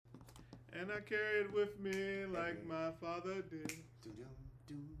And I carry it with me like my father did.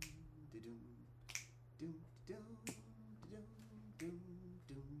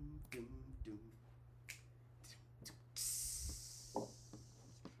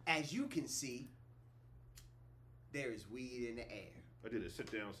 As you can see, there is weed in the air. I did a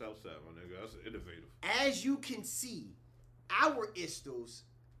sit down south side, my nigga. That's innovative. As you can see, our istos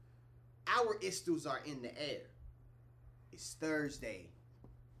are in the air. It's Thursday.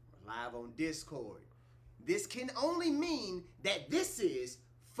 We're live on Discord. This can only mean that this is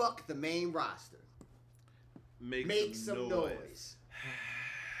fuck the main roster. Make some noise.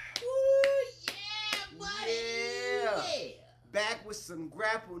 Ooh, yeah, buddy. Yeah. Back with some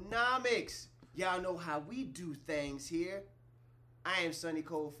Grapplenomics. Y'all know how we do things here. I am Sonny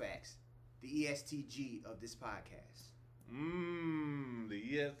Colfax, the ESTG of this podcast. The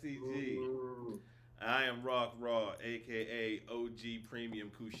ESTG. I am Rock Raw, a.k.a. OG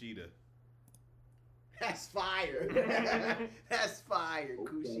Premium Kushida. That's fire. That's fire,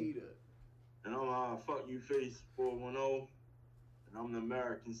 okay. Kushida. And I'm Fuck You Face 410. And I'm the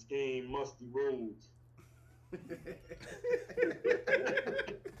American Scheme, Musty Rhodes. I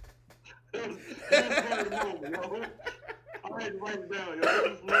had to write it down.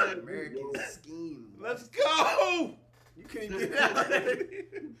 Yo. American Scheme. Let's go! You couldn't get that.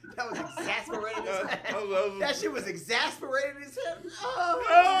 That was exasperating as hell. That shit was exasperating as hell.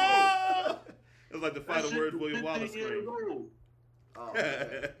 Oh! It was like the final words William Wallace screamed. Oh,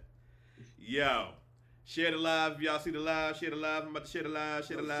 yo. Share the live. Y'all see the live? Share the live. I'm about to share the live.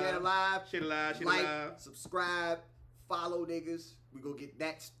 Share the live. Share the live. Share the live. Share like, the live. Subscribe. Follow niggas. We gonna get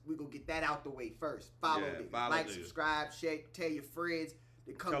that out the way first. Follow niggas. Follow like, niggas. Subscribe, share, tell your friends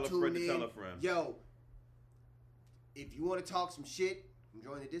to come tell tune in. Tell a friend. Yo, if you want to talk some shit,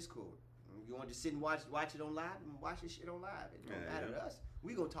 join the Discord. If you want to sit and watch it on live, watch this shit on live. It don't matter to us.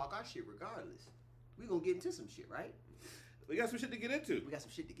 We gonna talk our shit regardless. We gonna get into some shit, right? We got some shit to get into. We got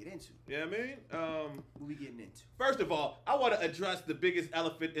some shit to get into. You know what I mean? What we getting into? First of all, I want to address the biggest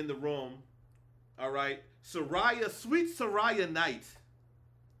elephant in the room. All right? Soraya, Sweet Soraya Knight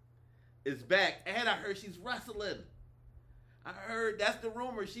is back. And I heard she's wrestling. I heard that's the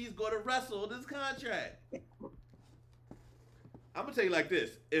rumor. She's going to wrestle this contract. I'm going to tell you like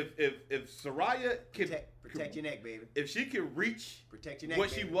this. If Soraya can... Protect your neck, baby. If she can reach protect your neck,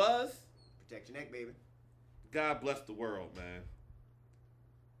 what baby. she was... Protect your neck, baby. God bless the world, man.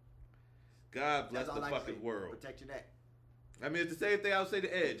 God bless the fucking world. Protect your neck. I mean, it's the same thing I would say to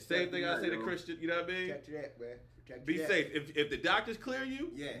Edge. Same thing I would say to Christian. You know what I mean? Protect your neck, man. Protect Be your safe. neck. If the doctors clear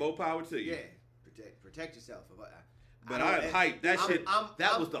you, more power to you. Yeah. Protect yourself. But I'm hyped. That shit.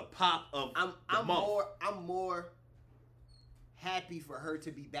 That was the pop of the month. I'm more happy for her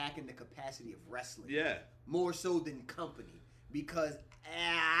to be back in the capacity of wrestling. Yeah. More so than company, because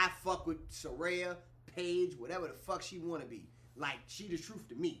I fuck with Soraya, Paige, whatever the fuck she want to be. Like, she the truth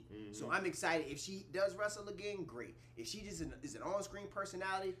to me. Mm-hmm. So I'm excited. If she does wrestle again, great. If she just is an on-screen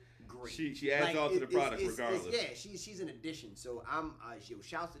personality, great. She adds on to the product regardless. Yeah, she's an addition. So I'm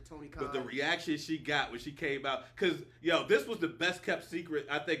shouts to Tony Khan. But the reaction she got when she came out, because this was the best kept secret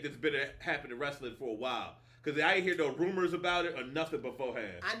I think that's been happening in wrestling for a while. Because I didn't hear no rumors about it or nothing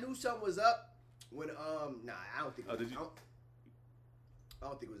beforehand. I knew something was up when I don't think. I don't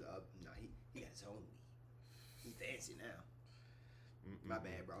think it was up. Nah, he got his own weed. He's fancy now. My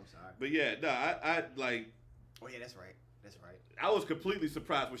bad, bro. I'm sorry. But yeah, no, I like. Oh yeah, that's right. That's right. I was completely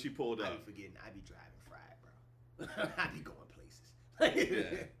surprised when she pulled up. I be forgetting. I be driving fried, bro. I be going places.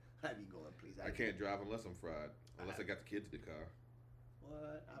 Yeah. I be going places. I can't drive unless I'm fried. Unless I got the kids in the car.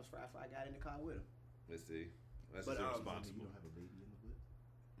 What? I was fried before I got in the car with him. Let's see. That's irresponsible. You don't have a baby in the whip?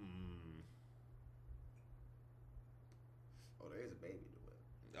 Oh, there is a baby in the whip.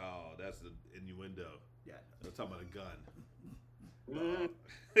 Oh, that's the innuendo. Yeah. I'm talking about a gun.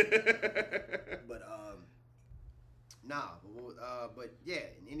 But yeah,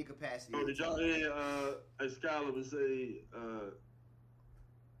 in any capacity. Oh, did y'all hear Excalibur say,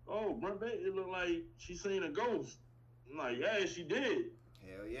 oh, Brent Baker, it looked like she seen a ghost. I'm like, yeah, she did.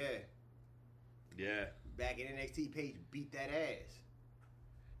 Hell yeah. Yeah. Back in NXT, Paige beat that ass.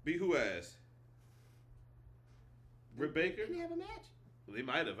 Beat who ass? Britt Baker? Did he have a match? Well, he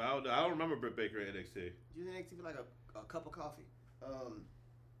might have. I don't remember Britt Baker in NXT. You in NXT for like a cup of coffee.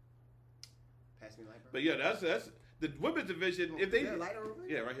 Pass me light, bro. But yeah, that's the women's division. If they light over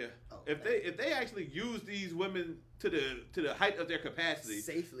yeah, right here. Oh, if they actually use these women to the height of their capacity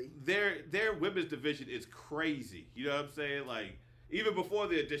safely, their women's division is crazy. You know what I'm saying? Like even before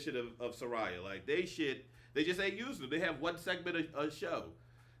the addition of Soraya, like they just ain't using them. They have one segment a show.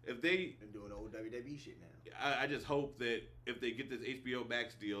 if they, And doing old WWE shit now. I just hope that if they get this HBO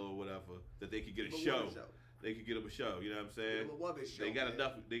Max deal or whatever, that they could get a But show. what show? They could get them a show. You know what I'm saying? But what a show, They got man.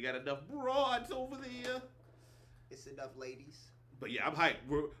 enough. They got enough broads over there. It's enough ladies. But yeah, I'm hyped.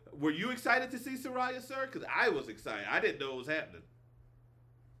 Were you excited to see Soraya, sir? Because I was excited. I didn't know it was happening.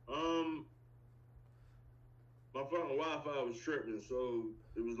 My fucking Wi-Fi was tripping, so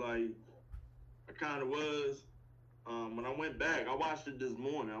it was like I kind of was. When I went back, I watched it this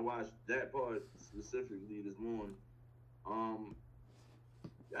morning. I watched that part specifically this morning.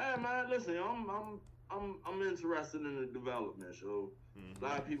 Yeah, man. Listen, I'm interested in the development. So a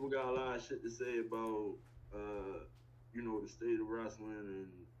lot of people got a lot of shit to say about the state of wrestling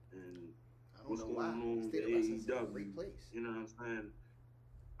and I don't what's know going why. on with State of Wrestling's in a AEW. great place. You know what I'm saying?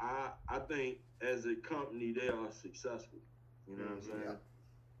 I think as a company they are successful. You know what I'm saying? Yeah.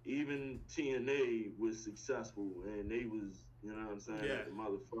 Even TNA was successful, and they was, you know what I'm saying, Yeah. at the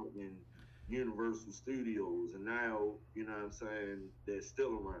motherfucking Universal Studios, and now, you know what I'm saying, they're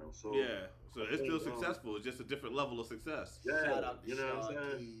still around. So Yeah. So it's still think, successful. It's just a different level of success. yeah, Shout out to you know what I'm Sean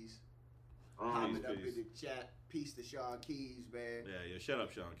saying. Keys. Um, Comment up peace. in the chat. Peace to Sean Keys, man. Yeah. Shut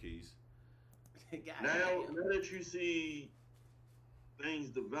up, Sean Keys. God now damn. that you see things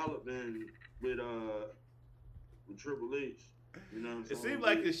developing with Triple H, you know what I'm It saying. seems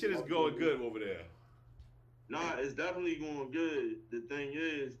like this shit is going good over there. Nah, it's definitely going good. The thing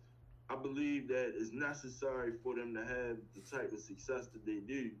is, I believe that it's necessary for them to have the type of success that they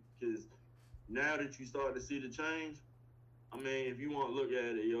do. Because now that you start to see the change, I mean, if you want to look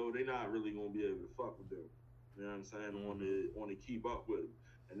at it, they're not really going to be able to fuck with them. You know what I'm saying? Want to keep up with them.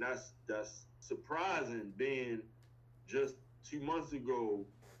 And that's surprising, being just 2 months ago,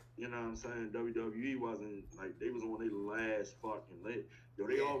 you know what I'm saying, WWE wasn't, like, they was on their last fucking leg.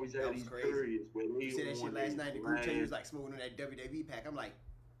 They Yeah, always that had was these crazy. periods where they You said that shit on last their night. The group chat last- was like smoking on that WWE pack. I'm like,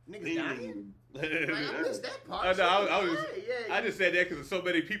 niggas They- dying? Like, I missed that part. I know, I was- Yeah. I just said that because so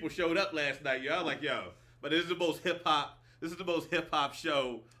many people showed up last night. Yo, I was like, but this is the most hip hop. This is the most hip hop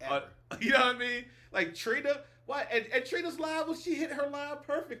show. Ever. You know what I mean? Like Trina, why? And Trina's line was she hit her line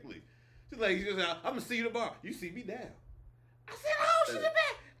perfectly. She's like, I'm gonna see you tomorrow. You see me now. I said, oh, she's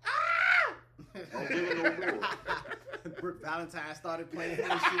back. Ah! Don't give it no more. Brooke Valentine started playing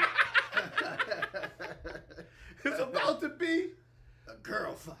that shit. It's about to be. A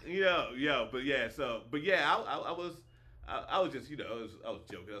girl fight. But yeah, I was just, I was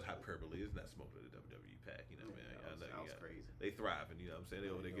joking. I was hyperbole. It's not smoking in the WWE pack, man. That was crazy. They thriving, you know what I'm saying? They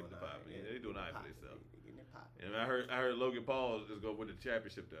over there getting the pop. Yeah, they doing all right for themselves. They getting it poppin'. And I heard Logan Paul is gonna win the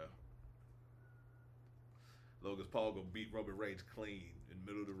championship though. Logan Paul gonna beat Roman Reigns clean in the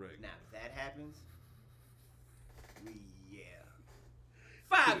middle of the ring. Now, if that happens,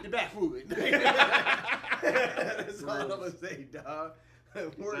 five to back moving. That's all I'm gonna say, dog.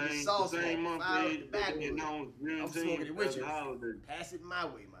 We're in the sauce. Same month Five they to back moving. announced I'm smoking it Juneteenth with as a you. holiday. Pass it my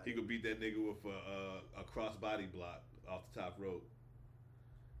way, man. He could beat that nigga with a crossbody block off the top rope.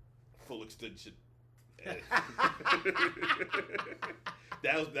 Full extension.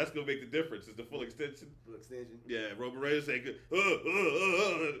 That's gonna make the difference. Is the full extension? Full extension. Yeah, Roman Reigns say good.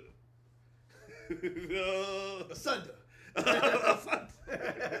 Asunder.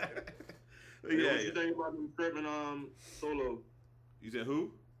 What you think about them tripping Solo? You said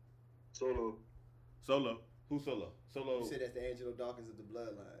who? Solo. Solo. Who Solo? Solo. You said that's the Angelo Dawkins of the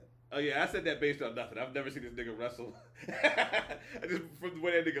bloodline. Oh yeah, I said that based on nothing. I've never seen this nigga wrestle. I just from the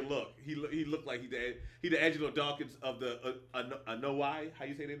way that nigga look, he looked like he the Angelo Dawkins of the Anoa'i. How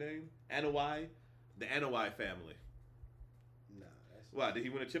you say their name? Anoa'i, the Anoa'i family. Nah, that's Why did he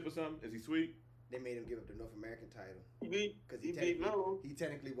win a chip or something? Is he sweet? They made him give up the North American title He because beat Melo. he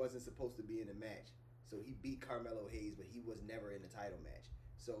technically wasn't supposed to be in the match. So he beat Carmelo Hayes, but he was never in the title match.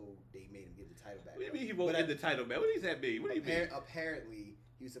 So they made him give the title back. What do you up. mean he won't But get the title, man? What does that mean? What do you mean? Apparently,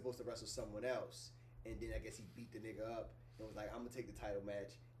 he was supposed to wrestle someone else, and then I guess he beat the nigga up and was like, "I'm gonna take the title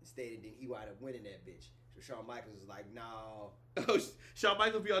match instead," and then he wound up winning that bitch. So Shawn Michaels was like, "No." Oh, Shawn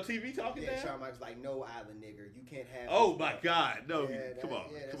Michaels be on TV talking Yeah, now? Shawn Michaels was like, "No, island nigger, you can't have." Oh this my belt." God, no! Yeah, Come on.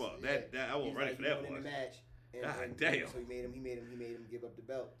 yeah. That I He won't was run like, it for "You that won in one. the match. God And damn. So he made him give up the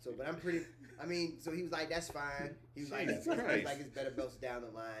belt. So, but I'm pretty. I mean, so he was like, "That's fine." He was like, Jesus he was Christ. like, "It's better belts down the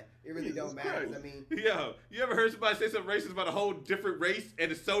line. It really Jesus don't matter." 'Cause, Christ. I mean, Yo, you ever heard somebody say something racist about a whole different race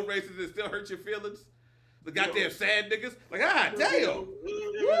and it's so racist it still hurts your feelings? The goddamn sad niggas. Like, damn.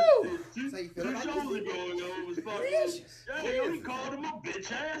 Woo! Two So you feel like shows this? ago, it was fucking. Gracious. Yeah, he called him a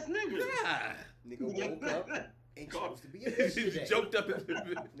bitch ass nigga. God. Nigga woke up and chose to be a He bitch today. jumped up.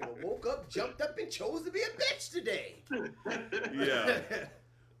 Nigga woke up, jumped up, and chose to be a bitch today. Yeah.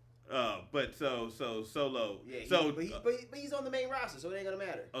 But Solo. Yeah, So but he's on the main roster, so it ain't gonna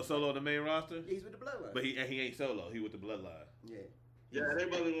matter. Solo on the main roster. Yeah, he's with the Bloodline. But he ain't Solo. He with the Bloodline. Yeah. Yeah, they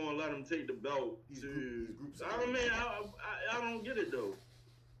wasn't gonna let him take the belt He's to. group I mean, I don't get it though.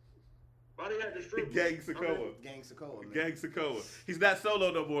 Why they had to strip? Gang Sokoa. Gang Sokoa, man. Gang Sokoa. He's not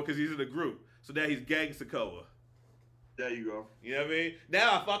Solo no more because he's in the group. So now he's Gang Sokoa. There you go. You know what I mean?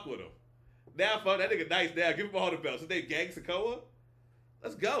 Now I fuck with him. Now I fuck that nigga nice. Now give him all the belts. His name Gang Sokoa.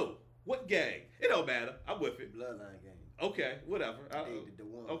 Let's go. What gang? It don't matter. I'm with it. Bloodline gang. Okay, whatever. The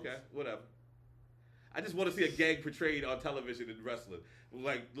ones. Okay, whatever. I just want to see a gang portrayed on television in wrestling.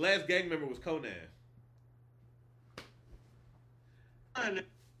 Like, the last gang member was Conan.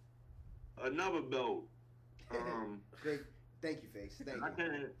 Another belt. Great. Thank you, Face. Thank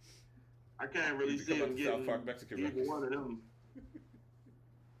you. I can't really see him getting South Park, Mexican either records. one of them.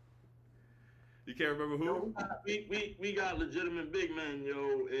 You can't remember who? Yo, we got legitimate big men,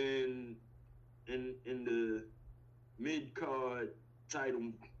 yo, in the mid card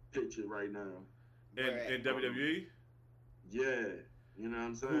title picture right now. In WWE? Yeah, you know what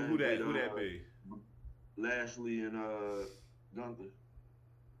I'm saying. Who that be? Lashley and Gunther.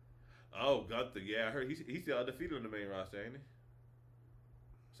 Oh, Gunther. Yeah, I heard he's still undefeated on the main roster, ain't he?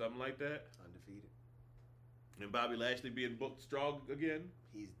 Something like that. Undefeated. And Bobby Lashley being booked strong again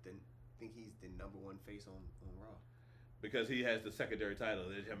I think he's the #1 face on Raw. because he has the secondary title.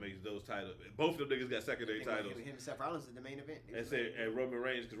 That makes those titles. Both of them niggas got secondary titles. Him and Seth Rollins is the main event. And Roman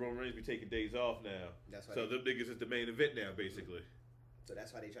Reigns, because Roman Reigns be taking days off now. That's why So them niggas is the main event now, basically. So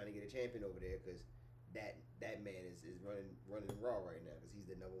that's why they trying to get a champion over there, because that man is running Raw right now, because he's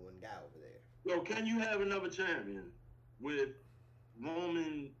the #1 guy over there. Yo, can you have another champion with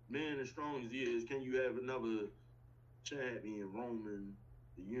Roman being as strong as he is? Can you have another champion, Roman,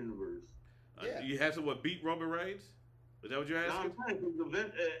 the universe? Yeah. You have someone beat Roman Reigns? Is that what you're Now, asking? I'm saying, 'cause the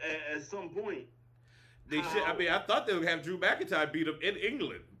event, at some point, They should. I mean, I thought they would have Drew McIntyre beat him in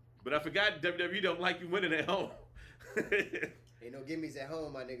England, but I forgot WWE don't like you winning at home. Ain't no gimmies at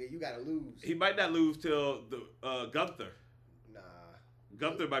home, my nigga. You gotta lose. He might not lose till the Gunther. Nah.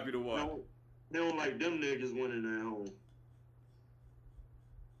 Gunther might be the one. they don't like them niggas winning at home.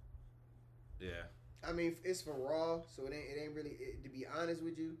 Yeah. I mean, it's for Raw, so it ain't really. To be honest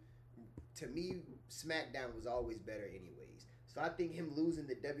with you, to me, SmackDown was always better, anyways. So I think him losing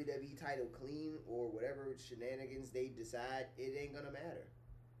the WWE title clean or whatever shenanigans they decide, it ain't gonna matter,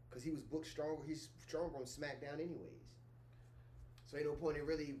 because he was booked stronger. He's stronger on SmackDown, anyways. So ain't no point in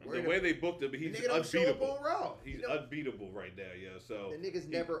really. The way they booked him, he's the nigga don't show up unbeatable. on Raw. He's unbeatable right now, yeah. So the nigga's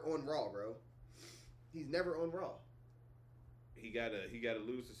never on Raw, bro. He's never on Raw. he gotta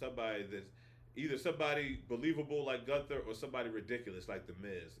lose to somebody that's either somebody believable like Gunther or somebody ridiculous like The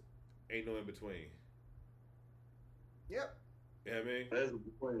Miz. Ain't no in between. Yep. You know what I mean? That's the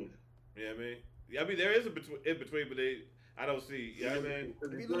point. You know what I mean? Yeah, I mean there is a in between, but I don't see. You know what I mean?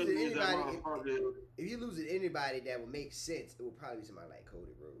 If you lose to anybody, if you lose to anybody that would make sense, it would probably be somebody like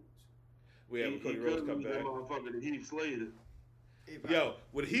Cody Rhodes. We have Cody Rhodes come back. That motherfucker to Heath Slater. Yo,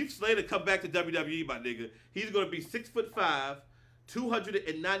 when Heath Slater come back to WWE, my nigga, he's gonna be 6'5",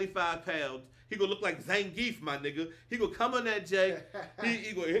 295 pounds. He gonna look like Zangief, my nigga. He gonna come on that J.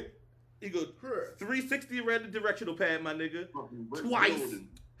 He gonna hit. He go 360 around the directional pad, my nigga. Twice.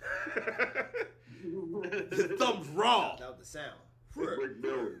 His thumb's raw. Without the sound.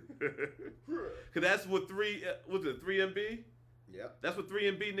 Cause that's what 3MB? Yep. That's what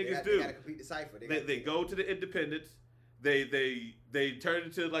 3MB niggas do. They gotta complete the cipher. They go to the independents. They turn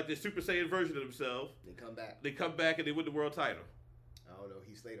into like the Super Saiyan version of themselves. They come back and they win the world title. I don't know.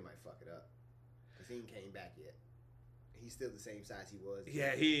 Heath Slater might fuck it up, cause he ain't came back yet. He's still the same size he was. He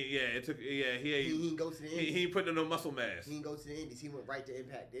ain't go to the Indies. He ain't putting on no muscle mass. He didn't go to the Indies. He went right to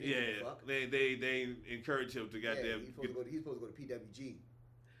Impact. They didn't give a fuck. They encourage him to goddamn. He's supposed to go to PWG.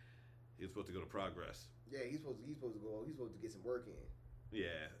 He's supposed to go to Progress. Yeah, he's supposed to get some work in. Yeah,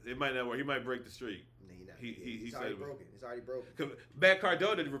 it might not work. He might break the streak. No, he not. He's already broken. It's already broken. Cause Matt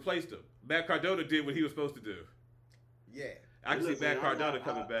Cardona replaced him. Matt Cardona did what he was supposed to do. Yeah. I can see Matt Cardona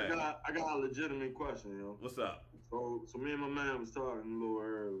coming back. I got a legitimate question, yo. What's up? So me and my man was talking a little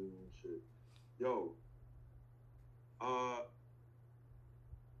earlier and shit. Yo,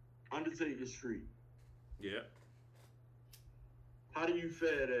 Undertaker Street. Yeah. How do you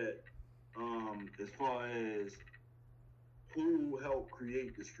fare that? As far as who helped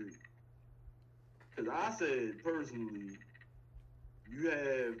create the street? Because I said personally, you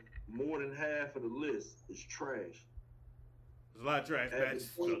have more than half of the list is trash. There's a lot of trash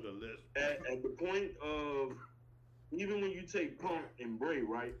matches on the list. At the point of, even when you take Punk and Bray,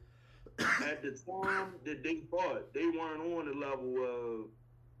 right? At the time that they fought, they weren't on the level of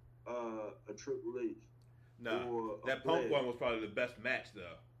a Triple H. Nah, or a that Punk Flair. one was probably the best match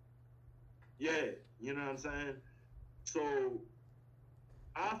though. Yeah, you know what I'm saying? So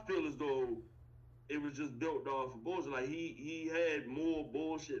I feel as though it was just built off of bullshit. Like he had more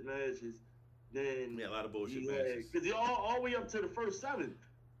bullshit matches than Yeah, a lot of bullshit he matches. Because he all the way up to the first 7.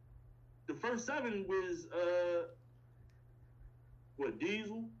 The first 7 was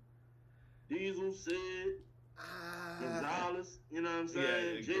Diesel, Sid, Gonzalez. You know what I'm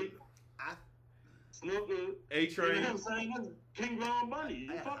saying? Yeah, Jake, I Snooker. A You know Train. what I'm saying? That's King Von Bunny.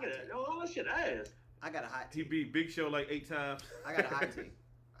 I got Fuck a it. hot take. All that shit ass. got a hot He take. beat Big Show like 8 times. I got a hot take.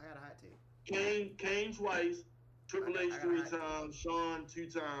 I got a hot take. Kane twice, Triple I H got 3 a hot times, Shawn 2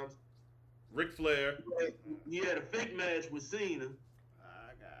 times. Ric Flair. He had a fake match with Cena.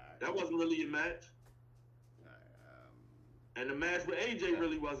 I got. That wasn't really a match. And the match with AJ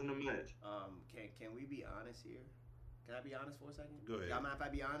really wasn't a match. Can we be honest here? Can I be honest for a second? Go ahead. Y'all mind if I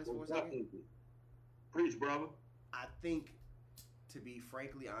be honest for a second? Definitely. Preach, brother. I think, to be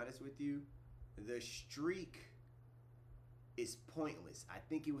frankly honest with you, the streak is pointless. I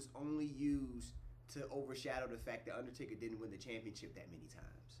think it was only used to overshadow the fact that Undertaker didn't win the championship that many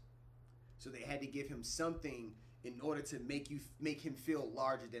times. So they had to give him something in order to make him feel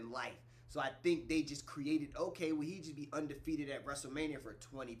larger than life. So I think they just created, okay, well, he'd just be undefeated at WrestleMania for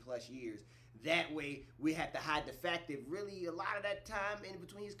 20 plus years. That way, we had to hide the fact that really a lot of that time in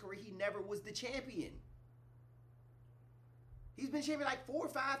between his career, he never was the champion. He's been champion like 4 or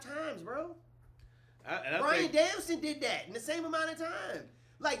 5 times, bro. And I Bryan think, Danielson did that in the same amount of time.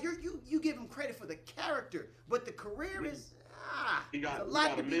 Like you give him credit for the character, but the career is He got- it's a he lot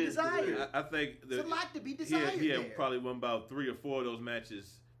got to a be mid desired. career. I think It's a lot to be he desired. had there. probably won about 3 or 4 of those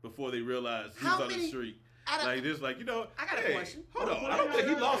matches before they realized he How was on many- the streak. I don't- Like this, like I got a hey, question. Hold on, I don't think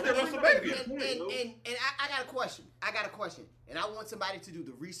he lost at And WrestleMania. I got a question. And I want somebody to do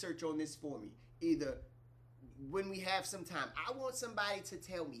the research on this for me. Either when we have some time, I want somebody to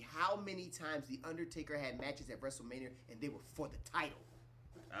tell me how many times The Undertaker had matches at WrestleMania and they were for the title.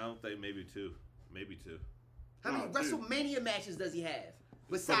 I don't think maybe 2. How many No, dude. WrestleMania matches does he have?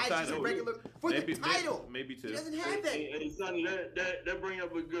 Besides just a title. regular for the title. Maybe 2. He doesn't have that. Hey, Sonny, that bring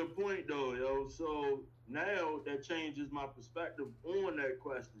up a good point though, yo. So now that changes my perspective on that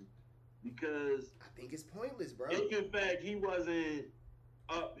question because I think it's pointless, bro. if in fact he wasn't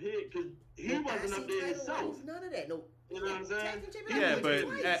up here, because he No wasn't IC up there title himself. wins, none of that. No. You know what I'm saying? Tag team champion, Yeah, wins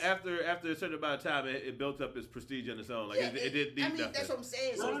but twice. after a certain amount of time, it built up its prestige on its own. Like Yeah, it didn't need I mean, nothing. that's what I'm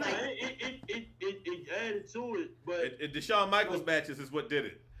saying. So No, it's no, like, it added to it, but The Shawn Michaels matches is what did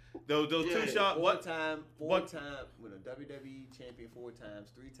it. Those Yeah. 2 Shawn what? four time, with a WWE champion 4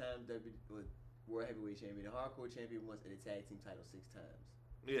 times, 3 times World Heavyweight Champion, a Hardcore Champion once, and a Tag Team title 6 times.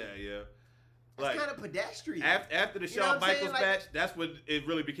 Yeah. That's Like kind of pedestrian. after the You know Shawn what I'm saying? Michaels Like- match, that's when it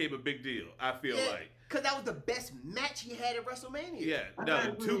really became a big deal. I feel like. because that was the best match he had at WrestleMania. Yeah, I no,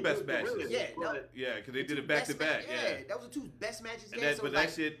 think 2 we best did the matches. really, Yeah, no. but Yeah, because they The did two it back to best back. ma- Yeah. that was the 2 best matches he And had. that, So but it's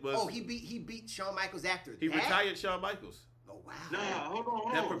that like, shit was. oh, he beat Shawn Michaels after he that? retired Shawn Michaels. Oh wow. Nah, hold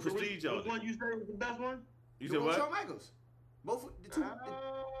on. That put prestige on Which it. one you say was the best one? You The said one with what? Shawn Michaels. Both the 2.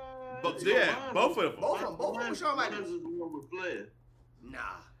 Both of them. Both of them with Shawn Michaels. Michaels is the one with Flair.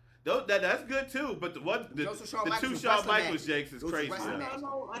 Nah. That's good too, but the Those were Shawn the Michaels 2 was Shawn wrestling Michaels matches. Jakes is Those were crazy. wrestling man. matches.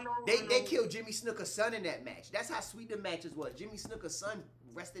 I know. They killed Jimmy Snuka's son in that match. That's how sweet the matches was. Jimmy Snuka's son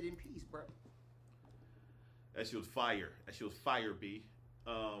rested in peace, bro. That shit was fire. B.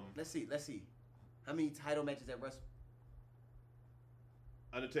 Let's see. How many title matches at Wrestle?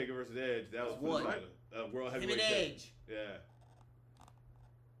 Undertaker versus Edge. That was One. for the World Him Heavyweight and Champion. Edge. Yeah.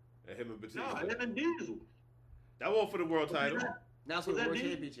 And him and Batista. No, him and Diesel. That wasn't for the world title. Now it's for Was the that World Diesel?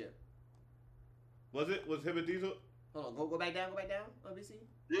 Championship. Was it? Was him and Diesel? Hold on, go back down. OBC.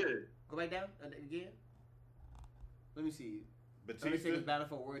 Yeah. Go back down again. Let me see. Batista. Undertaker's battle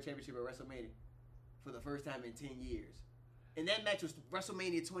for a World Championship at WrestleMania for the first time in 10 years. And that match was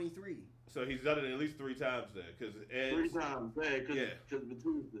WrestleMania 23. So he's done it at least 3 times then, because 3 Edge. times. Yeah, Yeah. because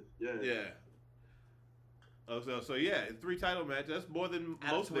Batista. Yeah. Yeah. Oh, so yeah, 3 title matches. That's more than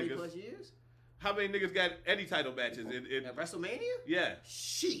Out of most 20 niggas. plus years? How many niggas got any title matches? At WrestleMania? Yeah.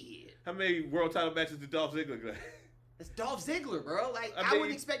 Shit. How many world title matches did Dolph Ziggler get? That's Dolph Ziggler, bro. Like, I I, mean-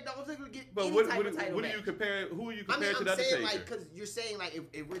 wouldn't expect Dolph Ziggler to get But any what type of title are match. you comparing? Who are you I mean, comparing to the I'm saying, Undertaker? like, because you're saying, like,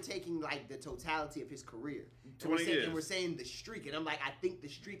 if we're taking, like, the totality of his career. 20 years. And we're saying the streak. And I'm like, I think the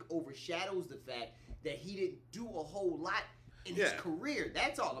streak overshadows the fact that he didn't do a whole lot in his Yeah. career.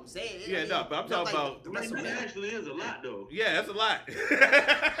 That's all I'm saying. Yeah, no, but I'm talking about- the I mean, that WrestleMania. actually is a lot, though. Yeah, that's a lot. No,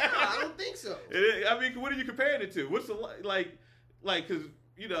 I don't think so. I mean, what are you comparing it to? What's the like? Because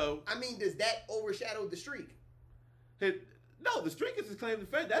I mean, does that overshadow the streak? No, the streak is his claim to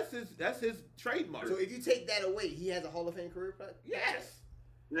fame. That's his trademark. So if you take that away, he has a Hall of Fame career. Yes.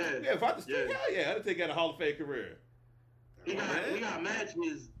 Yeah. Yeah, if I the streak, hell yeah, I'd take out a Hall of Fame career. He got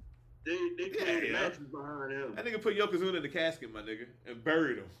matches. They played matches behind him. That nigga put Yokozuna in the casket, my nigga, and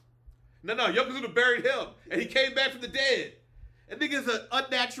buried him. No, Yokozuna buried him, and he came back from the dead. That nigga's an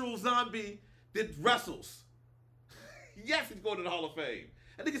unnatural zombie that wrestles. Yes, he's going to the Hall of Fame.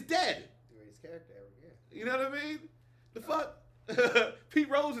 That nigga's dead. Greatest character ever, yeah. You know what I mean? The fuck? Pete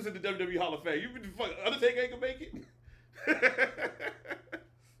Rose is in the WWE Hall of Fame. You mean the fuck Undertaker ain't gonna make it?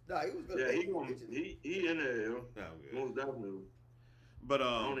 Nah, he was gonna he in there, yo. Oh, Most definitely. But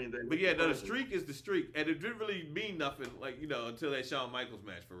yeah, no, the streak is the streak, and it didn't really mean nothing, like, you know, until that Shawn Michaels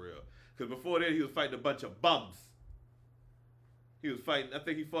match for real. Because before that, he was fighting a bunch of bums. He was fighting. I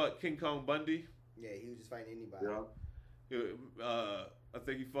think he fought King Kong Bundy. Yeah, he was just fighting anybody. Yeah. I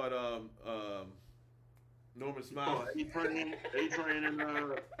think he fought Norman Smiley. Oh, he training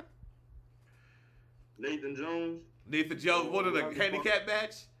Nathan Jones. Nathan Jones, what of the handicap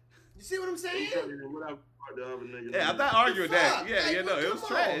match? You see what I'm saying? He training whatever the other niggas. Yeah, I'm not arguing that. Yeah, like, yeah, no, it was come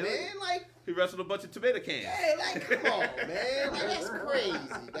trash. on, man. Like, he wrestled a bunch of tomato cans. yeah, like, come on, man. Like, that's crazy,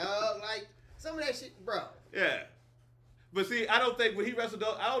 dog. Like, some of that shit, bro. Yeah. But see, I don't think when he wrestled,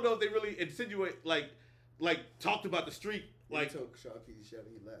 I don't know if they really insinuate, like talked about the streak. Like, he told Sean P. Shelby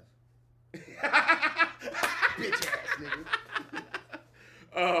he left. Bitch ass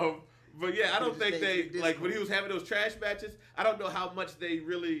nigga. But yeah, I don't think they, Discord. like, when he was having those trash matches, I don't know how much they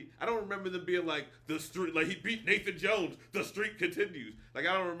really, I don't remember them being like, the streak, like, he beat Nathan Jones, the streak continues. Like,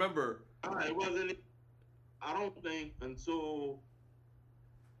 I don't remember. It wasn't, I don't think until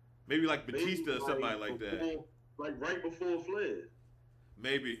Maybe like Batista or somebody like before, that. Like right before Flair.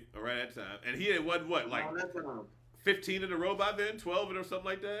 Maybe around that time. And he had won what, like Around that time. 15 in a row by then? 12 or something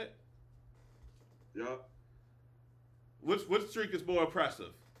like that? Yeah. Which streak is more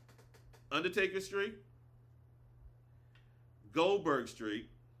impressive? Undertaker streak? Goldberg streak?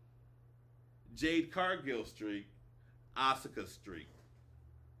 Jade Cargill streak? Asuka streak?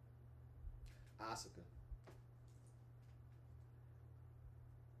 Asuka.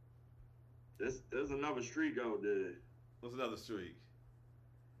 There's another streak out there. What's another streak?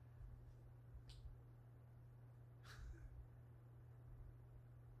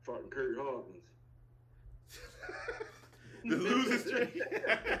 Fucking Kurt Hawkins. The losing streak?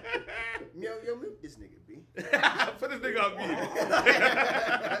 Yo, mute this nigga, B. Put this nigga on mute.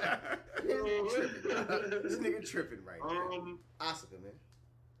 This nigga tripping right now. Asuka, man.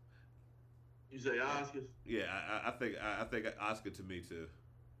 You say Oscars? Yeah, I think Asuka to me too.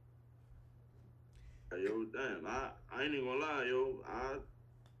 Yo, damn, I ain't even gonna lie, yo. I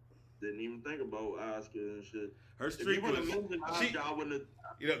didn't even think about Oscar and shit. Her streak was. I wouldn't have.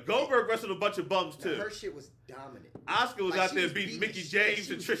 You know, Goldberg wrestled a bunch of bums too. Her shit was dominant. Asuka was Like, out she there was beating beating Mickey the James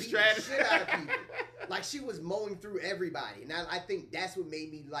shit- and she Trish was beating the Stratus. shit out of people. Like, she was mowing through everybody. And I think that's what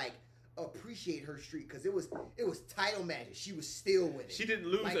made me like appreciate her streak, because it was title matches. She was still winning. She didn't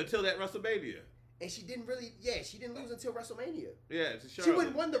lose Like, until that WrestleMania. and she didn't really. She didn't lose until WrestleMania. Yeah, it's a She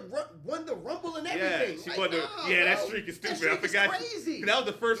won the Rumble and Yeah, everything. she Like, won the. nah, Yeah, that bro. streak is That stupid. I streak is forgot. crazy. That was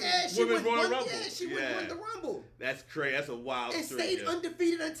the first she women's won Royal one, Rumble. Yeah, she won the Rumble. That's crazy. That's a wild And streak. stayed yeah.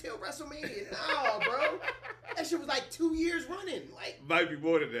 undefeated until WrestleMania. No, bro. That shit was like 2 years running. Like, Might be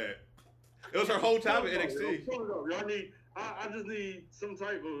more than that. It was her whole time at NXT. Y'all need. I just need some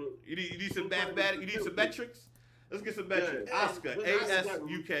type of. You need some mathematics. You need some metrics. Let's get some metrics. Yeah. Asuka, Yeah.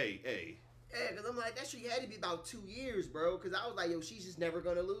 ASUKA. yeah, because I'm like, that shit had to be about 2 years, bro. Because I was like, yo, she's just never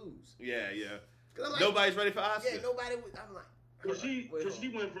gonna lose. Yeah. Cause I'm like, Nobody's ready for Asuka. Yeah, nobody was. I'm like, Cause she wait,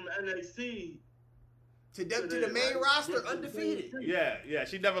 went from NXT to the main roster undefeated. Yeah.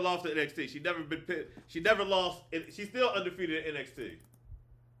 She never lost to NXT. She never been pit. She never lost. She's still undefeated in NXT.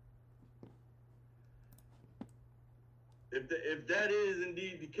 If that is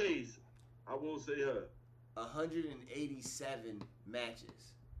indeed the case, I will say her. 187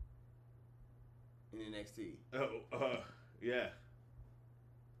 matches in NXT. Yeah.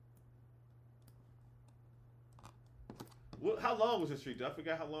 How long was the streak? I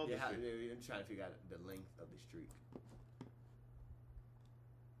forgot how long. Yeah, the streak. I'm trying to figure out the length of the streak.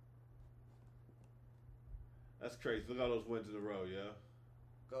 That's crazy. Look at all those wins in a row, yeah.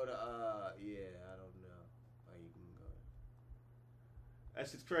 Go to yeah, I don't know. Oh, you can go.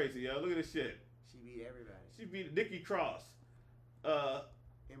 That's just crazy, yo. Look at this shit. She beat everybody. She beat Nikki Cross,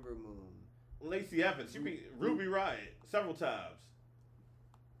 Ember Moon. Lacey Evans. She beat Ruby Riott several times.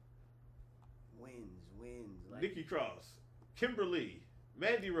 Wins. Like, Nikki Cross, Kimberly,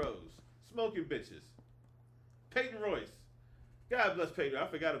 Mandy Rose, Smoking Bitches, Peyton Royce. God bless Peyton. I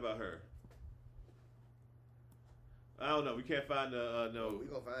forgot about her. I don't know. We can't find the no. We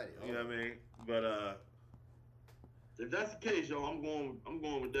gonna find it. You know what I mean? But If that's the case, yo, I'm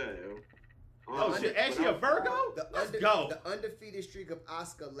going with that, yo. oh shit, and she a Virgo? Let's go. The undefeated streak of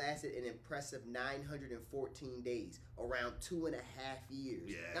Asuka lasted an impressive 914 days, around 2.5 years.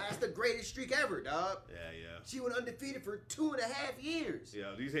 Yeah. Now, that's the greatest streak ever, dog. Yeah. She went undefeated for 2.5 years.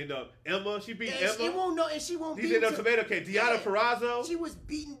 Yeah, these ain't no Emma. She beat And Emma. she won't know, and she won't These beat ain't no to- tomato cake. Deanna Purrazzo. She was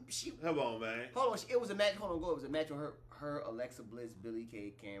beating. Come on, man. Hold on. It was a match. Hold on, go. It was a match with her, Alexa Bliss, Billie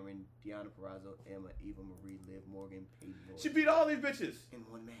Kay, Cameron, Deanna Purrazzo, Emma, Eva Marie, Liv Morgan, Peyton Royce. She beat all these bitches. In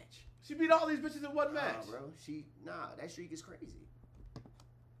one match. She beat all these bitches in one match. Nah, bro. That streak is crazy.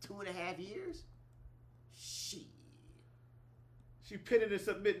 2.5 years? Shit. She pinning and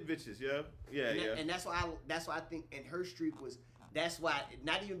submitting bitches, yeah. Yeah. And that's why I think, and her streak was, that's why,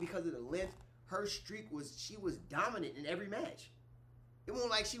 not even because of the length, her streak was, she was dominant in every match. It wasn't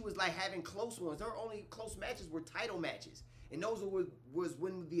like she was like having close ones. Her only close matches were title matches. And those was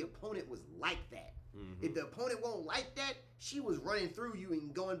when the opponent was like that. Mm-hmm. If the opponent won't like that, she was running through you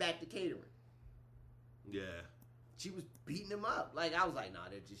and going back to catering. Yeah. She was beating them up. Like, I was like, nah,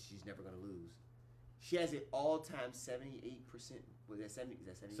 she's never going to lose. She has it all-time 78%. Was that 70? Is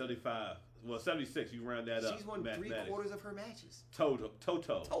that 70? 75. Well, 76. You round that up. She's won Mathematics. 3/4 of her matches. Total.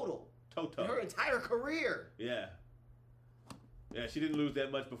 In her entire career. Yeah. Yeah, she didn't lose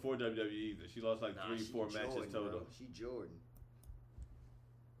that much before WWE either. She lost like 3-4 matches total. Bro. She Jordan.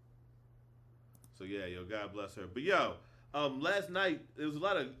 So yeah, yo, God bless her. But yo, last night there was a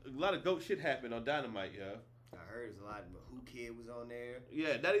lot of goat shit happened on Dynamite, yo. I heard there's a lot of Who Kid was on there.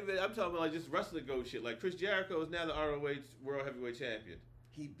 Yeah, not even. I'm talking about like just wrestling goat shit. Like Chris Jericho is now the ROH World Heavyweight Champion.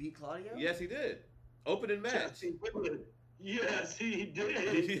 He beat Claudio? Yes, he did. Opening match. Yes, he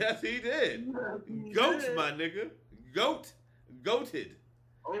did. Yes, he did. Goats, my nigga. Goated.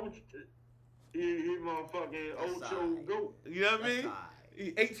 He motherfucking Ocho goat. You know what I mean?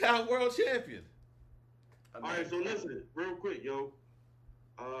 Right. 8-time world champion. All right, so listen, real quick, yo.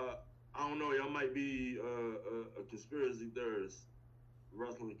 I don't know, y'all might be a conspiracy theorist,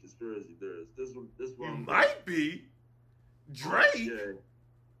 wrestling conspiracy theorist. This one You might be. Drake. Yeah.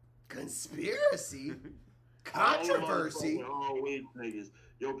 Conspiracy? Controversy? Always niggas.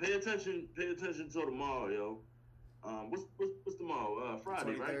 Yo, pay attention to the mall, yo. What's the mall?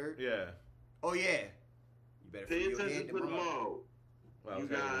 Friday, 23rd? right? Yeah. Oh, yeah. You better Pay forget your attention head to the tomorrow. mall. Wow, You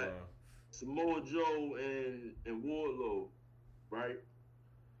okay, got Samoa Joe and Wardlow, right?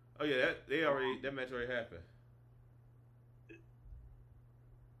 oh yeah, that match already happened.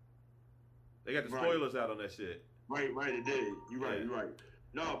 They got the Right. spoilers out on that shit. Right, it did. You're right, Yeah. you're right.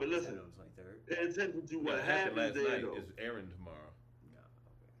 No, but listen, On the 23rd? pay attention to What what happened happened last there, night though. is airing tomorrow. No,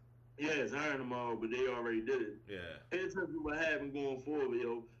 okay. Yeah, it's hiring them all, but they already did it. Yeah. Pay attention to what happened going forward,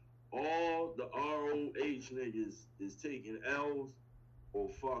 yo. All the ROH niggas is taking L's or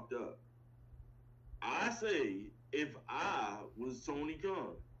fucked up. I say, if I was Tony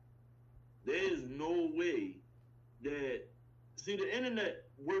Khan, there's no way that, see, the internet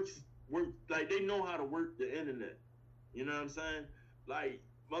works like they know how to work the internet. You know what I'm saying? Like,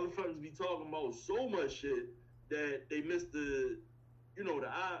 motherfuckers be talking about so much shit that they miss the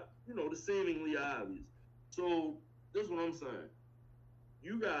seemingly obvious. So, this is what I'm saying.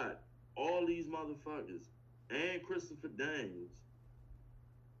 You got all these motherfuckers and Christopher Daniels,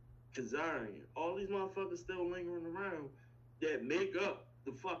 Kazarian, all these motherfuckers still lingering around that make up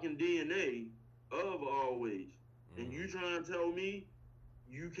the fucking DNA of ROH. And you trying to tell me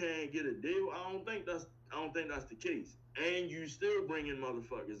you can't get a deal? I don't think that's the case. And you still bringing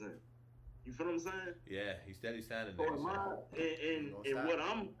motherfuckers in. You feel what I'm saying? Yeah, he's steady signing So niggas. and what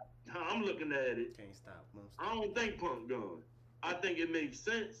how I'm looking at it, Can't stop. Won't I stop. don't think Punk gone. I think it makes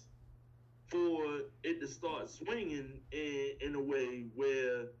sense for it to start swinging in a way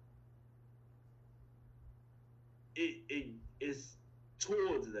where it's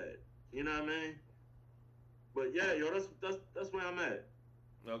towards that. You know what I mean? But yeah, yo, that's where I'm at.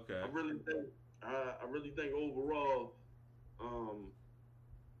 Okay. I really think overall,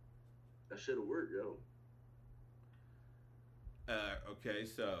 that should have worked, yo. Okay,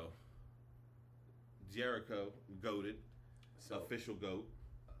 so Jericho goated, So, official goat.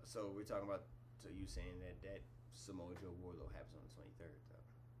 so we're talking about, so you saying that Samoa Joe Wardlow happens on the 23rd,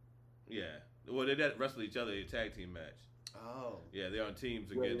 though? Yeah. Well, they didn't wrestle each other in a tag team match. Oh. Yeah, they're on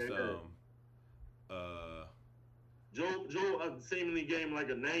teams Yeah, against yeah. Joe seemingly gave him like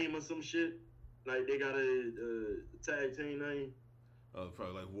a name or some shit. Like they got a tag team name.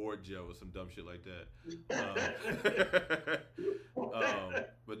 Probably like Ward Joe or some dumb shit like that.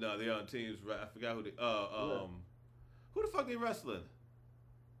 But no, they're on teams. I forgot who they. Who the fuck they wrestling?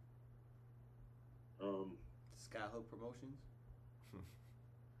 Scott Childhood Promotions.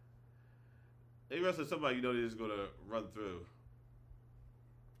 They wrestle somebody you know they're just gonna run through.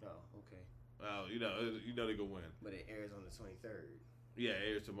 Oh, okay. Well, you know they're gonna win. But it airs on the 23rd. Yeah, it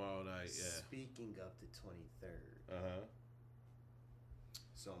airs tomorrow night. Yeah. Speaking of the 23rd. Uh-huh.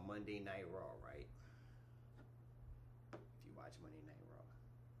 So Monday Night Raw, right? If you watch Monday Night Raw.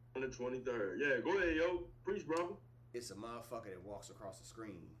 On the 23rd. Yeah, go ahead, yo. Preach, brother. It's a motherfucker that walks across the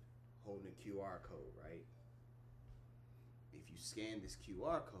screen holding a QR code, right? If you scan this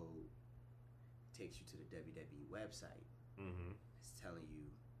QR code, it takes you to the WWE website. Mm-hmm. It's telling you,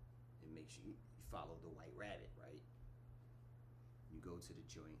 it makes you follow the White Rabbit, right? You go to the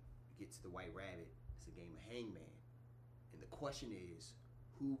joint, you get to the White Rabbit, it's a game of Hangman. And the question is,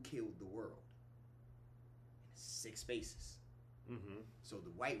 who killed the world? And it's 6 spaces. Mm-hmm. So the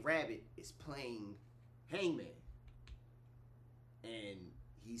White Rabbit is playing Hangman. And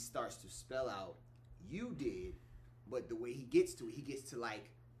he starts to spell out, you did, but the way he gets to like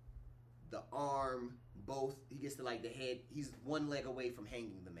the arm, both, he gets to like the head. He's one leg away from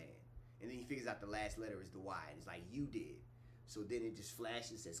hanging the man. And then he figures out the last letter is the Y. And it's like, you did. So then it just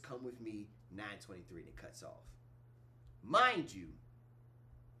flashes, says, come with me, 923, and it cuts off. Mind you,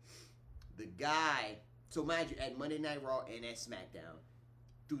 the guy, so mind you, at Monday Night Raw and at SmackDown,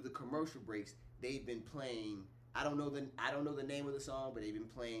 through the commercial breaks, they've been playing, I don't know the name of the song, but they've been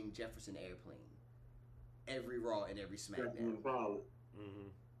playing Jefferson Airplane. Every Raw and every SmackDown. Mm-hmm.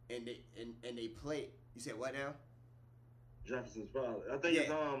 And they play, you said what now? Jefferson's Pilot. I think it's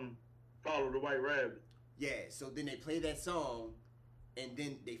Follow the White Rabbit. Yeah, so then they play that song, and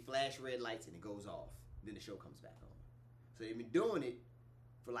then they flash red lights and it goes off. Then the show comes back on. So they've been doing it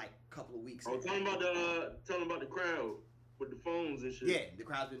for like a couple of weeks. Oh, tell them about the crowd with the phones and shit. Yeah, the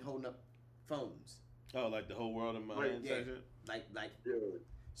crowd's been holding up phones. Oh, like the whole world in my Right, hands, yeah. section? Like. Yeah.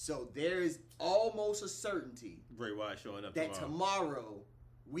 So there is almost a certainty Bray Wyatt showing up that tomorrow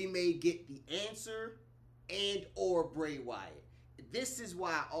we may get the answer and or Bray Wyatt. This is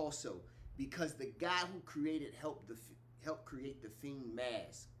why also, because the guy who helped create the Fiend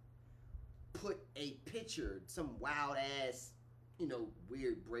mask put a picture, some wild ass,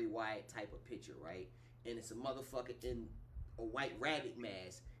 weird Bray Wyatt type of picture, right? And it's a motherfucker in a White Rabbit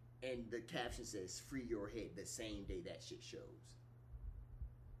mask, and the caption says "Free your head" the same day that shit shows.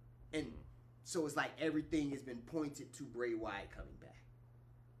 And so it's like everything has been pointed to Bray Wyatt coming back.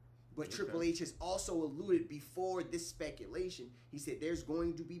 But Okay. Triple H has also alluded before this speculation, he said there's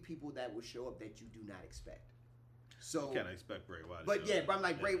going to be people that will show up that you do not expect. So You can't expect Bray Wyatt. but yeah, but I'm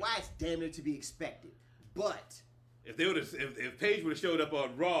like, Bray Wyatt's damn near to be expected. But If they would have, if Paige would have showed up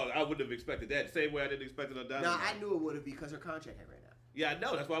on Raw, I wouldn't have expected that. Same way I didn't expect it on Dynamite. now I knew it would have because her contract had ran out. Yeah, I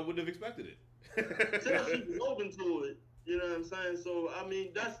know. That's why I wouldn't have expected it. Since she was open to it, you know what I'm saying? So for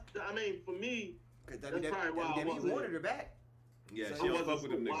me, Because That's probably why I WWE wasn't- wanted her back. Yeah, So she don't it fuck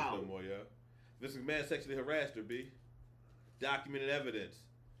with them wasn't so niggas no wild. more, yo. Vince McMahon sexually harassed her, B. Documented evidence.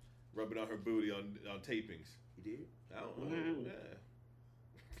 Rubbing on her booty on tapings. He did. I don't know. Mhm. Yeah.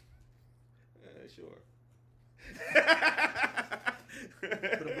 Sure.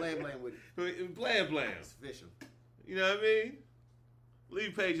 Put a blam with it. Blam. It's official. You know what I mean?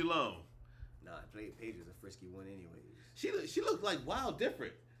 Leave Paige alone. Nah, Paige was a frisky one anyways. She looked like wild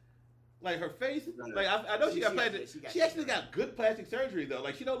different. Like her face, Right. like I know she got plastic. she got- She actually got good plastic surgery though.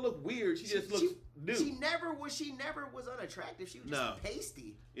 Like she don't look weird. She just looks new. She never was unattractive. She was just No.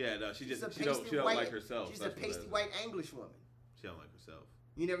 pasty. Yeah, no, she She's just a she don't pasty like white- herself. She's a That's what pasty it is. white English woman. She don't like herself.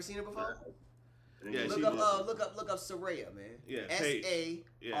 You never seen her before? Yeah, look she up was- look up Saraya, man. Yeah, SARAYA.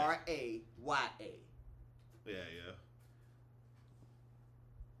 Yeah.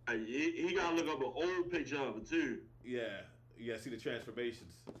 he gotta look up an old picture of her too. Yeah. You gotta see the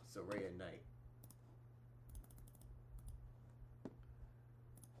transformations. Saraya Knight.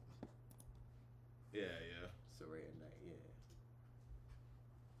 Yeah. Saraya Knight, yeah.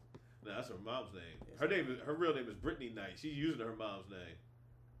 No, that's her mom's name. Yes. Her real name is Brittany Knight. She's using her mom's name.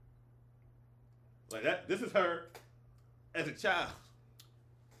 Like that. This is her as a child.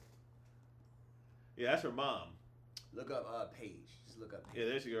 Yeah, that's her mom. Look up Paige. Just look up Yeah, Paige.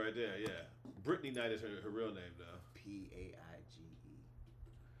 there she go right there. Yeah, Brittany Knight is her real name though. PAIGE.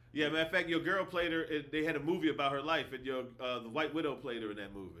 Yeah, matter of fact, your girl played her. They had a movie about her life, and the White Widow played her in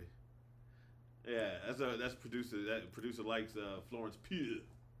that movie. Yeah, that's producer. That producer likes Florence Pugh.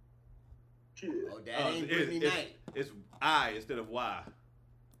 Oh, that ain't Brittany Knight. It's I instead of Y.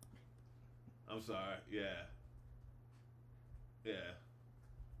 I'm sorry. Yeah.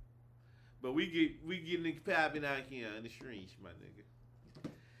 But we getting it popping out here in the streets, my nigga.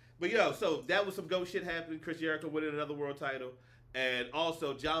 But yo, so that was some go shit happening. Chris Jericho winning another world title, and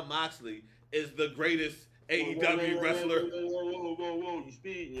also Jon Moxley is the greatest AEW wrestler. Whoa. You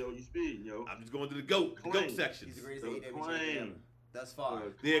speeding, yo. I'm just going to the GOAT sections. He's the greatest AEW champion ever. Thus far.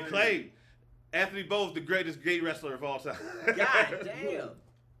 The Acclaim. Anthony Bowles, the greatest gay wrestler of all time. God damn.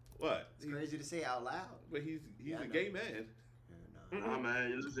 What? It's crazy to say out loud. But he's a gay man. Nah,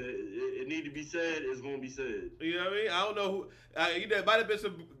 man. Listen, it need to be said. It's gonna be said. You know what I mean? I don't know who. There might have been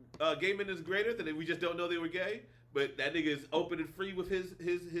some gay men that's greater that we just don't know they were gay. But that nigga is open and free with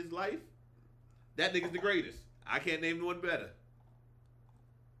his life. That nigga's the greatest. I can't name one better.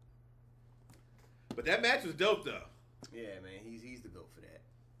 But that match was dope though. Yeah, man. He's the GOAT for that.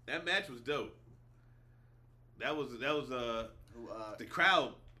 That match was dope. That was the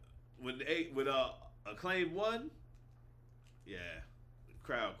crowd when Acclaim won. Yeah, the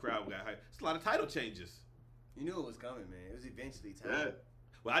crowd got hyped. It's a lot of title changes. You knew it was coming, man. It was eventually time. Yeah.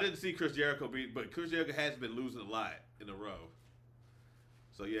 Well, I didn't see Chris Jericho but Chris Jericho has been losing a lot in a row.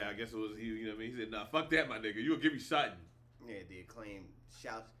 So yeah, I guess it was he. You know what I mean? He said, "Nah, fuck that, my nigga. You will give me something." Yeah, the Acclaim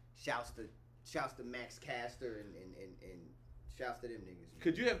shouts to Max Caster and shouts to them niggas.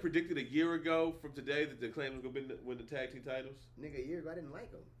 Could you have predicted a year ago from today that the Acclaim was gonna win the tag team titles? Nigga, a year ago I didn't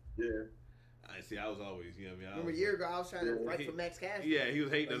like him. Yeah. I see. I was always, you know what I mean. Remember a year ago I was trying to write for Max Caster. Yeah, he was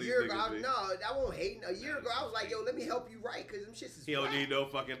hating A on these year ago, niggas. I won't hating. A year ago I was like, yo, let me help you write because them shits is He don't whack. need no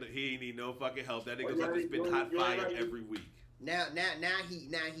fucking. He ain't need no fucking help. That nigga's like to spit hot fire every week. Now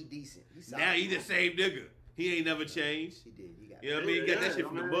he decent. He solid. Now he the same nigga. He ain't never changed. He did. He got. You know what I mean? He got that shit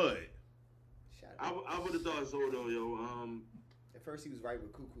from the mud. Shout out. I would have thought so though, yo. At first he was right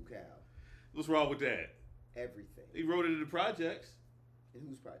with Cuckoo Cow. What's wrong with that? Everything. He wrote it in the projects. In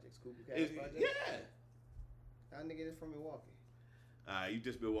whose projects? Cuckoo Cow's projects? Yeah. That nigga is from Milwaukee. You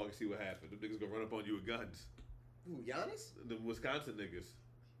just Milwaukee, see what happened. Them niggas gonna run up on you with guns. Who, Giannis? The Wisconsin niggas.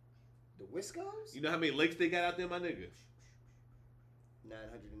 The Wiscos? You know how many lakes they got out there, my nigga?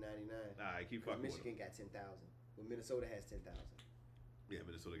 999. Alright, keep fucking with Michigan them. got 10,000. Well, Minnesota has 10,000. Yeah,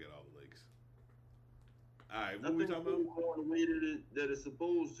 Minnesota got all the lakes. Alright, I what we think talking about? going the way that it's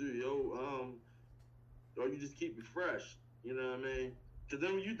supposed to, yo. Or you just keep it fresh. You know what I mean? Because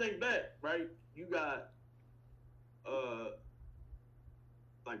then when you think back, right, you got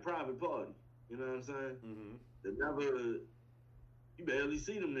like Private Party. You know what I'm saying? Mm-hmm. You barely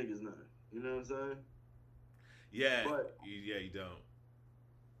see them niggas now. You know what I'm saying? Yeah, But- you don't.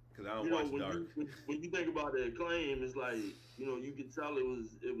 Because I don't You know, watch Dark. when you think about the Acclaim, it's like, you know, you could tell it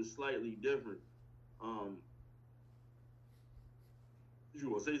was slightly different. You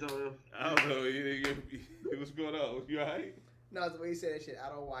want to say something else? I don't know. What's going on? You alright? No, it's the way he said that shit. I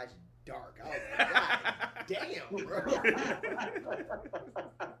don't watch Dark. I was like, God damn, bro.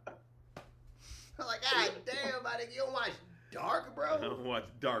 I'm like, God damn, my nigga, you don't watch Dark, bro? I don't watch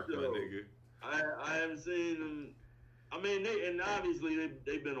Dark, my Yo. nigga. I haven't seen them. I mean, obviously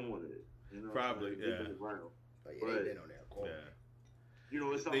they've been on it. You know, Probably, they've yeah. been around. Oh, yeah, they been on there. Cool. Yeah. You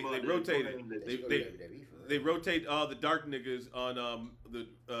know, it's something They about rotated. the Acclaim that- They should go They- to WWE for real. They rotate all the Dark niggas on the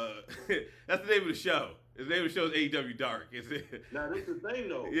that's the name of the show. The name of the show is AEW Dark. Is it? Now this the thing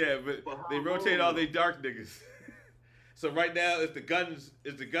though. Yeah, but For how they rotate all long? they Dark niggas. So right now it's the guns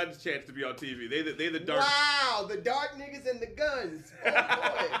chance to be on TV. They the Dark. Wow, the Dark niggas and the guns. Oh,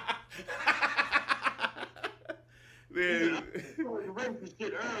 boy. Then- I was racist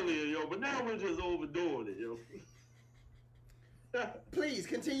shit earlier, yo, but now we're just overdoing it, yo. Please,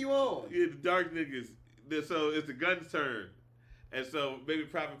 continue on. Yeah, the Dark niggas. So it's the guns' turn, and so maybe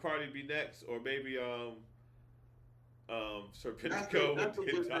Private Party be next, or maybe Serpentico That's the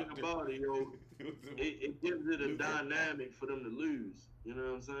with good the thing Doctor. about it, yo. It gives it a dynamic for them to lose. You know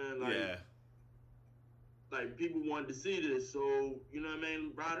what I'm saying? Like, Yeah, like people wanted to see this, so you know what I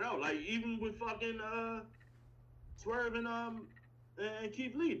mean. Ride it out. Like even with fucking Swerve and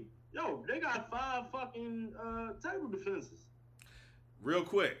Keith Lee, yo, they got 5 fucking table defenses. real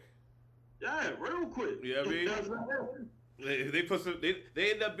quick. Yeah, real quick. You know what I mean? That's right. They put some.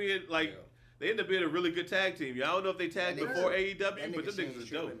 They end up being like. Yeah. They end up being a really good tag team. I don't know if they tagged That nigga- before That AEW, but nigga them Shane niggas are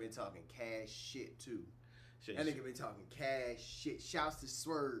Strickland dope. been talking cash shit too. Shit, That nigga been talking cash shit. Shouts to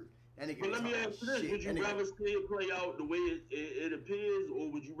Swerve. That nigga But been let me talking ask you this: shit. would you That nigga- rather see it play out the way it appears, or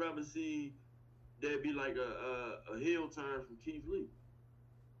would you rather see there be like a heel turn from Keith Lee?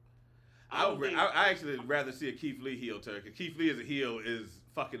 I actually rather see a Keith Lee heel turn. Cause Keith Lee as a heel is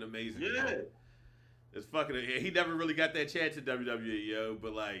fucking amazing. Yeah. Yo. It's fucking. He never really got that chance in WWE, yo.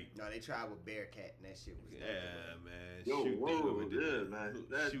 But like, No, they tried with Bearcat and that shit was yeah, man. Yo, shoot whoa, whoever did yeah, that. man.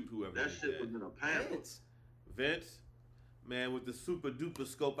 That- Shoot whoever That did shit that. was in a pamper. Vince. Vince, man, with the super duper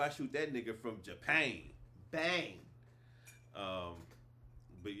scope, I shoot that nigga from Japan. Bang.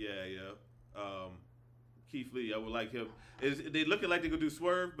 But yeah, Keith Lee. I would like him. They looking like they gonna do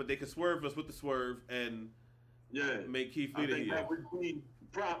Swerve, but they can swerve us with the Swerve and make Keith Lee the heel. That would be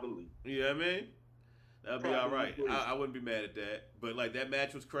properly. You know what I mean? That'd be all right. I wouldn't be mad at that. But like that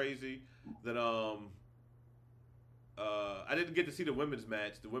match was crazy. That I didn't get to see the women's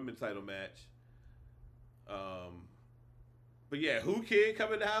match, the women's title match. But yeah, Who Kid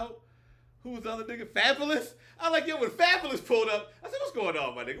coming out? Who's the other nigga? Fabulous? I like, yo, when Fabulous pulled up, I said, what's going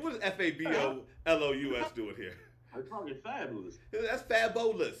on, my nigga? What is FABOLOUS doing here? I'm talking Fabulous. That's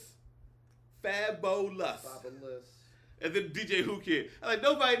Fabulous. Fabulous. And then DJ Who Kid. I'm like,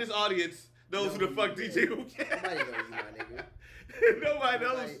 nobody in this audience knows who the fuck DJ Who Kid. Nobody knows you, my nigga. Nobody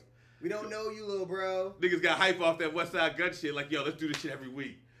knows. We don't know you, little bro. Niggas got hype off that West Side Gun shit. Like, yo, let's do this shit every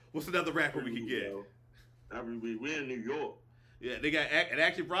week. What's another rapper we can get? Every week. We're in New York. Yeah, they got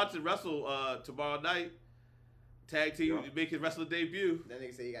Action Bronson wrestle tomorrow night. Tag team, make his wrestling debut. That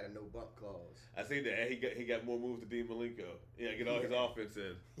nigga said he got a no bump clause. I seen that. He got more moves than Dean Malenko. Yeah, get all his offense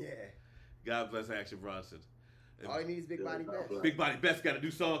in. Yeah. God bless Action Bronson. All he needs is Big Body Best. Big Body Best got a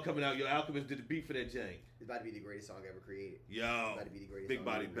new song coming out. Yo, Alchemist did the beat for that jank. It's about to be the greatest song ever created. Yo, it's about to be the greatest Big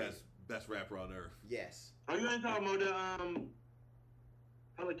Body best rapper on earth. Yes. Oh, you ain't talking about the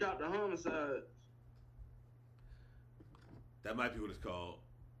Helicopter Homicide? That might be what it's called.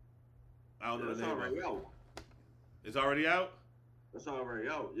 I don't know the name. It's already out. It's already out? That's already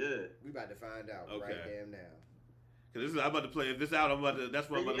out, yeah. We about to find out right damn now. Cause I'm about to play. If this out, that's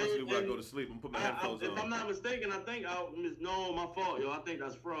what I'm about to listen to when I go to sleep. I'm put my headphones on. If I'm not mistaken, I think no, my fault, yo. I think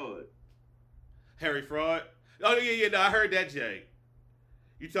that's Fraud. Harry Fraud? Oh yeah, no, I heard that, Jay.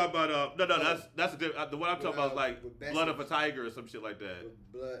 You talk about that's the one I'm talking about is like Blood of a Tiger or some shit like that.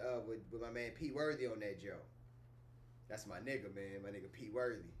 With my man P Worthy on that joke. That's my nigga, man. My nigga P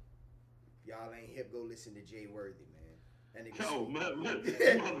Worthy. Y'all ain't hip, go listen to Jay Worthy, man. That nigga. Yo, my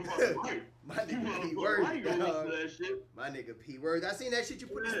nigga P Worthy. My nigga P Worthy. I seen that shit you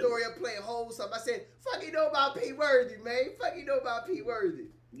put the story up playing whole something. I said, fuck you know about P Worthy, man. Fuck you know about P Worthy.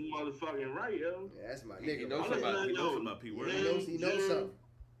 You motherfucking right, yo. Yeah, that's my nigga. He knows something about P Worthy. He knows something.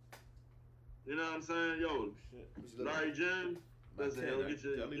 You know what I'm saying? Yo, Larry Jim. Listen, yo, get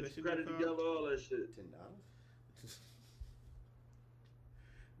your credit together, all that shit. $10?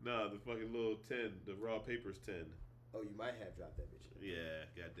 Nah, the fucking little 10, the raw papers 10. Oh, you might have dropped that bitch. Yeah,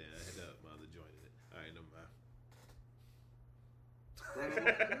 goddamn, I had my other joint in it. All right, never mind.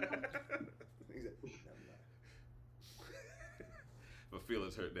 My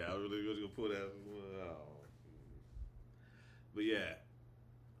feelings hurt now. I really was gonna pull that. Oh. But yeah,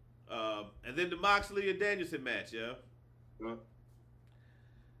 and then the Moxley and Danielson match, yeah.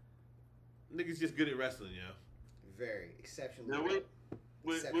 Niggas just good at wrestling, yeah. Very exceptionally. Now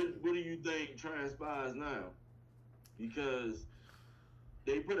what do you think transpires now? Because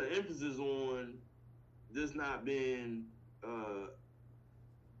they put an emphasis on this not being, a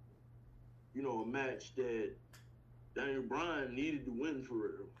match that Daniel Bryan needed to win for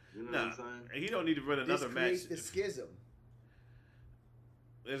real. You know what I'm saying? He don't need to run another match. This creates the schism.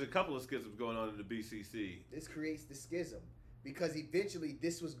 There's a couple of schisms going on in the BCC. This creates the schism because eventually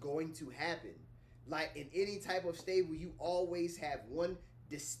this was going to happen. Like in any type of stable, you always have one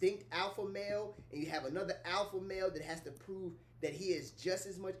distinct alpha male and you have another alpha male that has to prove that he is just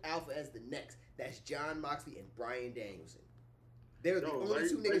as much alpha as the next. That's Jon Moxley and Bryan Danielson. They're the only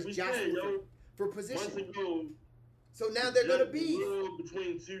two niggas jostling for position. So now they're gonna be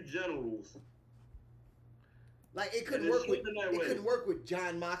between two generals. Like it couldn't work with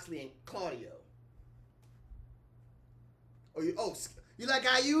Jon Moxley and Claudio. You like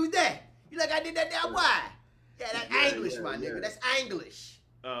I used that? You like I did that down why? Yeah, that's English, my nigga. That's English.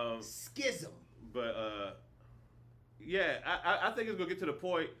 Schism. But I think it's gonna get to the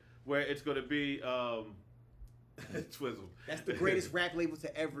point where it's gonna be Twizzle. That's the greatest rap label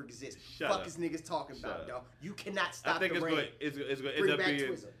to ever exist. Fuck is niggas talking about, dog. You cannot stop the rain. It's gonna end up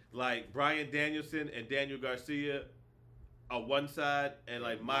being like Bryan Danielson and Daniel Garcia on one side, and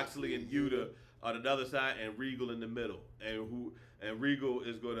like Moxley and Yuta on another side, and Regal in the middle. And Regal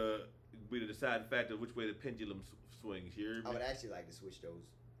is gonna be the deciding factor which way the pendulum swings. You hear me? I would actually like to switch those.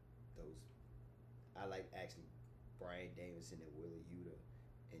 I like actually Bryan Danielson and Wheeler Yuta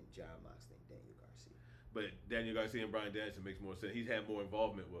and Jon Moxley and Daniel Garcia. But Daniel Garcia and Bryan Danielson makes more sense. He's had more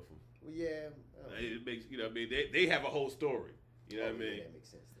involvement with them. Well, yeah. It makes they have a whole story. You know what I mean? That makes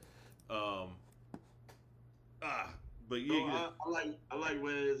sense. But yeah. I like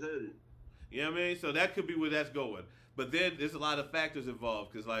where it's headed. You know what I mean? So that could be where that's going. But then there's a lot of factors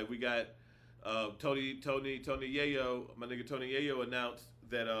involved because like we got Tony Yayo, my nigga Tony Yayo announced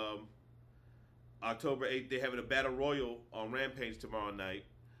that October 8th they're having a battle royal on Rampage tomorrow night.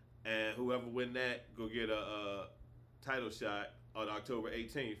 and whoever win that go get a title shot on October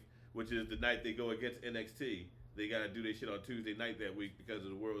 18th, which is the night they go against NXT. They gotta do their shit on Tuesday night that week because of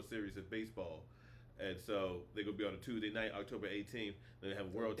the World Series of baseball, and so they're gonna be on a Tuesday night, October 18th. They have a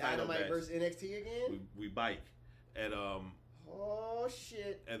world title match. Dynamite versus NXT again. We bike, and Oh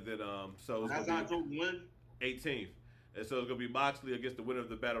shit! and then so it's That's gonna October when? be 18th, and so it's gonna be Moxley against the winner of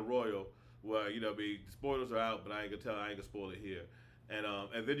the Battle Royal. Where the spoilers are out, but I ain't gonna spoil it here.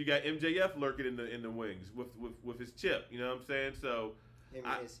 And then you got MJF lurking in the wings with his chip. You know what I'm saying? So Him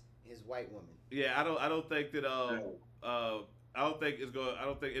and his white woman. yeah, I don't think that I don't think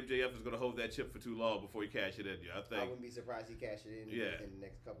MJF is gonna hold that chip for too long before he cash it in. I I think wouldn't be surprised he cashed it in Yeah. in the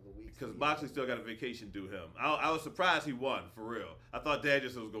next couple of weeks. because Moxley still got a vacation due him. I was surprised he won for real. I thought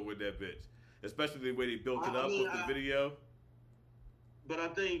Danielson was gonna win that bitch, especially the way they built it up with the video. But I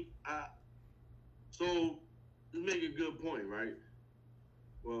think so. Let's make a good point, right?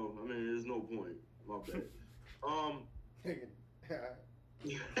 Well, I mean, there's no point. My bad.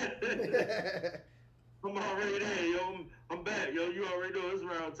 I'm already there, yo. I'm back, yo. You already know it's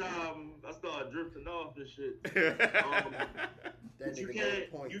around time. I started drifting off and shit. But you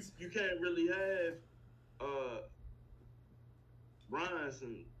can't really have Bryan,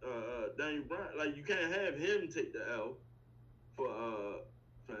 Daniel Bryan. Like you can't have him take the L for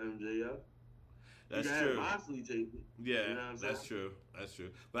MJF. That's you can true. have Moxley take it. Yeah, You know what I'm that's saying? true. That's true.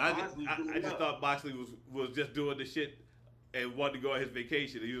 But I just thought Moxley was just doing the shit and wanted to go on his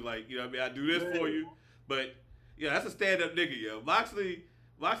vacation. He was like, you know what I mean? I do this for you. But yeah, that's a stand-up nigga, yo. Moxley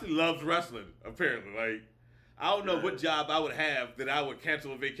loves wrestling, apparently. Like, I don't know what job I would have that I would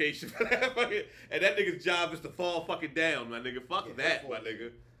cancel a vacation for that fucking, and that nigga's job is to fall fucking down, my nigga. Fuck that, my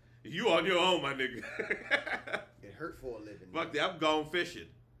nigga. You on your own, my nigga. It hurt for a living. Fuck that, I'm gone fishing.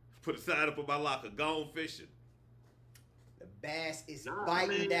 Put a sign up on my locker, gone fishing. The bass is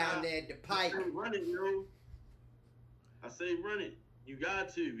biting down there at the pike. I say run it, yo. I say run it. You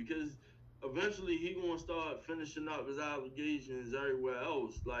got to, because eventually he gonna start finishing up his obligations everywhere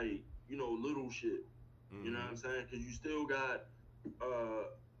else, like, little shit. Mm-hmm. You know what I'm saying? Because you still got,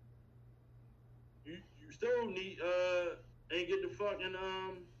 you still need, ain't get the fucking,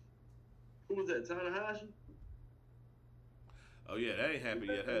 who was that, Tanahashi? Oh yeah, that ain't happened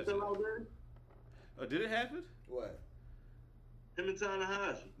yet, has it? Still out there? Oh, did it happen? What? Him and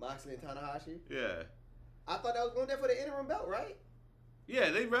Tanahashi. Moxley and Tanahashi? Yeah. I thought that was going there for the interim belt, right? Yeah,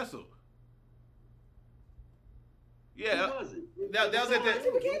 they wrestled. Yeah. Who was it? That was at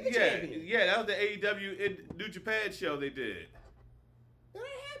He became the champion. that was the AEW in New Japan show they did. That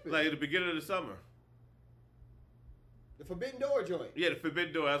happened. Like at the beginning of the summer. The Forbidden Door joint. Yeah, the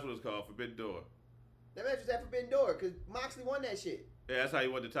Forbidden Door, that's what it's called, Forbidden Door. That match was at Forbidden Door because Moxley won that shit. Yeah, that's how he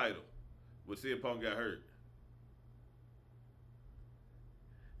won the title. When CM Punk got hurt.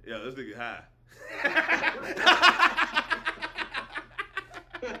 Yeah, this nigga high.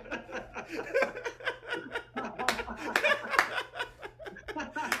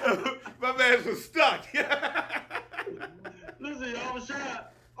 My man was stuck. Listen, I was trying.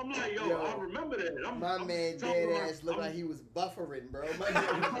 I'm like, yo, I remember that. My man dead ass looked like he was buffering, bro.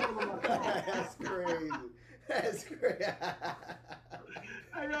 That's crazy. That's crazy.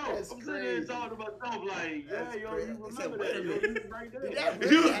 Hey, yo, I'm sitting there talking to myself like, yeah, yo, you remember that. Yo, you was right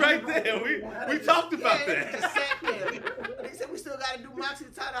there. You was right there. We talked about that. Just sat there. They said we still got to do Moxley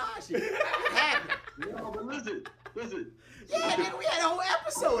and Tanahashi. What happened? No, but listen. Yeah, nigga, we had a whole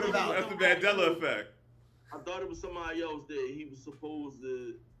episode about That's it. the Mandela effect. I thought it was somebody else that he was supposed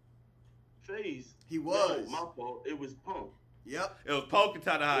to face. He was. No, my fault. It was Punk. Yep. It was Punk and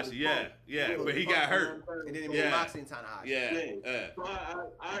Tanahashi, yeah, but he got hurt. And then it was Yeah. Moxley and Tanahashi. Yeah. So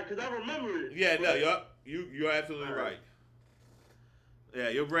because I remember it. Yeah, no, you're absolutely right. Yeah,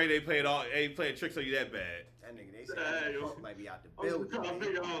 your brain ain't playing tricks on you that bad. That nigga, they said Punk might be out the I was building. trying to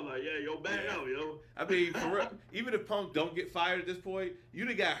figure out like, yeah, yo, back out, yo. I mean, for real, even if Punk don't get fired at this point, you'd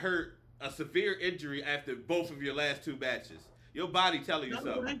have got hurt a severe injury after both of your last two matches. Your body telling you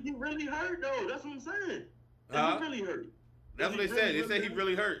something. He really hurt though. That's what I'm saying. Huh? He really hurt. That's what they said. They said he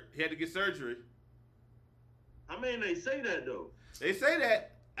really hurt. He had to get surgery. I mean, they say that though. They say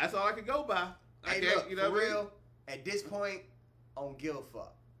that. That's all I can go by. Hey, look, for real, at this point, I don't give a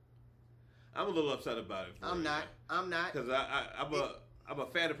fuck. I'm a little upset about it. I'm not. Because I'm a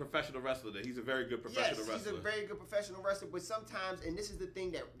fan of professional wrestler. That he's a very good professional wrestler. Yes, he's a very good professional wrestler. But sometimes, and this is the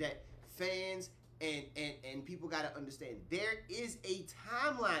thing that fans and people got to understand, there is a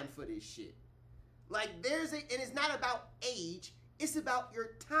timeline for this shit. Like and it's not about age. It's about your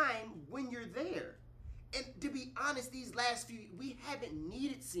time when you're there. And to be honest, these last few, we haven't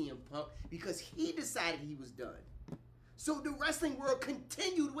needed CM Punk because he decided he was done. So the wrestling world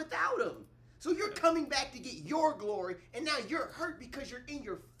continued without him. So you're coming back to get your glory, and now you're hurt because you're in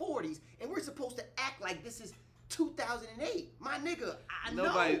your 40s, and we're supposed to act like this is 2008. My nigga,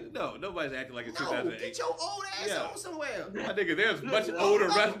 nobody's acting like it's no, 2008. get your old ass on somewhere. My nigga, there's much older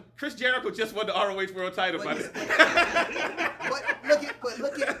wrestlers. Chris Jericho just won the ROH World Title.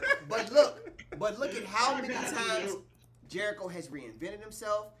 But look at how many times Jericho has reinvented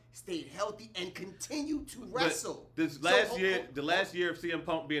himself, stayed healthy, and continued to wrestle. But the last year of CM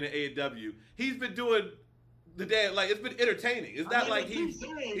Punk being in AEW, he's been doing the damn, like, it's been entertaining. It's not like he's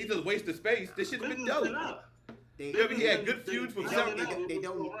just wasting space. This shit's been dope. He had good feuds with several.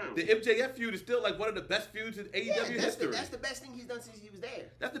 The MJF feud is still like one of the best feuds in AEW history. That's the best thing he's done since he was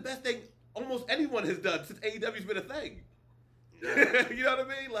there. That's the best thing almost anyone has done since AEW's been a thing. Yeah. You know what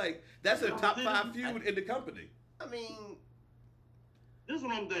I mean? Like, that's a top 5 feud in the company. I mean, this is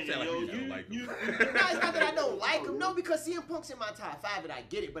what I'm thinking, like yo. No, it's not that I don't like him. No, because CM Punk's in my top 5 and I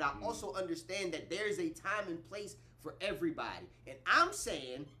get it. But I also understand that there's a time and place for everybody. And I'm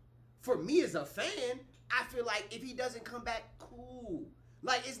saying, for me as a fan, I feel like if he doesn't come back, cool.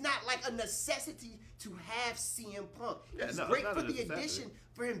 Like, it's not like a necessity to have CM Punk. It's great for the addition,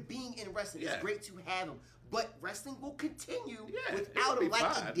 for him being in wrestling. It's great to have him. But wrestling will continue without him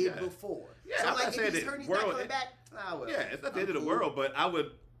like it did before. Yeah, so, I'm like, not saying if he's hurt, he's not coming back, well, it's not the end of the world, but I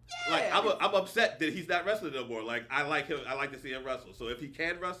would... Like, I'm upset that he's not wrestling no more. Like, I like him. I like to see him wrestle. So if he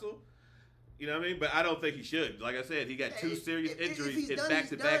can wrestle, you know what I mean? But I don't think he should. Like I said, he got 2 serious injuries in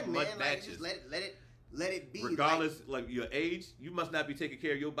back-to-back matches. Like, just let it be. Regardless, like your age, you must not be taking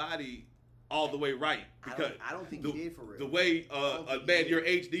care of your body all the way right. Because I don't think he did for real. The way a man your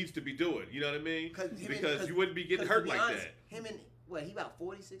age needs to be doing. You know what I mean? Because you wouldn't be getting hurt like that. Him and, he about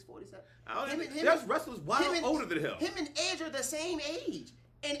 46, 47? There's wrestlers older than him. Him and Edge are the same age.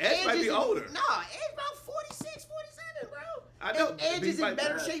 And Edge might be older. Nah, Edge about 46, 47, bro. I know. And Edge is in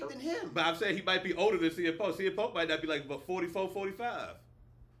better shape than him. But I'm saying he might be older than CM Punk. CM Punk might not be like about 44, 45.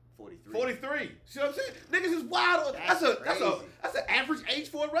 43. 43. See what I'm saying? Niggas is wild. That's an average age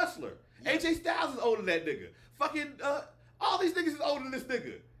for a wrestler. Yeah. AJ Styles is older than that nigga. Fucking all these niggas is older than this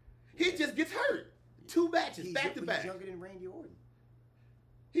nigga. He just gets hurt. 2 matches back to back. He's younger than Randy Orton.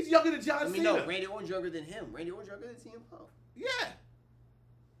 He's younger than John Cena. No, Randy Orton's younger than him. Randy Orton's younger than CM Punk. Yeah.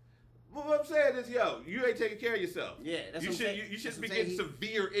 What I'm saying is, you ain't taking care of yourself. Yeah, that's what I'm saying. You shouldn't be getting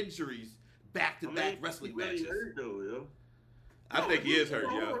severe injuries back-to-back wrestling matches. Hurt though, yo. I think he is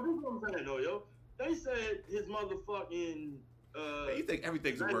hurt, yo. This is what I'm saying, though, yo. They said his motherfucking... you think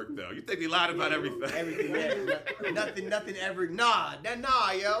everything's a work, though. You think they lied about everything. Everything, nothing ever... Nah,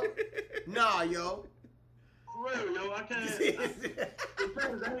 yo. Nah, yo. For real, yo, I can't... The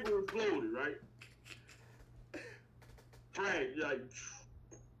first anger exploded, right? Frank, like...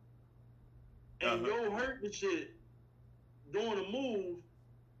 And yo hurt the shit doing a move,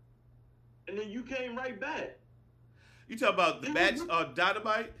 and then you came right back. You talking about the match on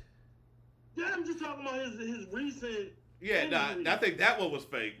Dynamite? Yeah, I'm just talking about his recent. Yeah, I think that one was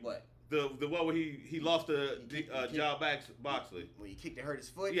fake. What? The one where he lost to John Moxley. When he kicked and hurt his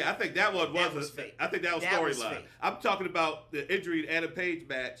foot? Yeah, I think that one was fake. I think that was storyline. I'm talking about the injury in Adam Page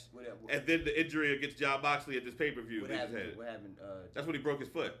match, and then the injury against John Moxley at this pay-per-view. What happened? That's when he broke his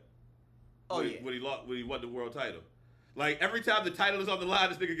foot. When he won the world title. Like, every time the title is on the line,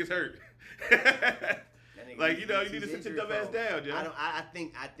 this nigga gets hurt. Like, you need to sit your dumb ass down, yo. I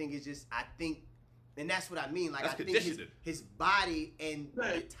think it's just, and that's what I mean. Like, that's I think his body and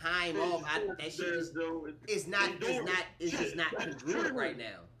the time off, that shit is just not congruent right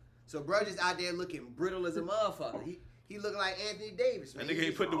now. So, bro just out there looking brittle as a motherfucker. He looking like Anthony Davis. Man. That nigga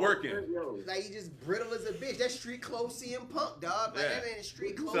ain't putting the work in. Like, he just brittle as a bitch. That's street clothes CM Punk, dog. Like, that man is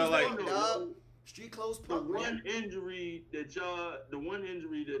street clothes Punk, dog. Street clothes Punk. The one injury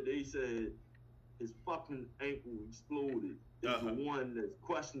that they said his fucking ankle exploded is the one that's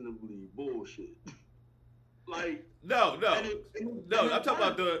questionably bullshit. Like, no. I'm talking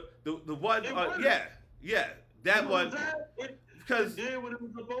about the one. That one. Because it did what it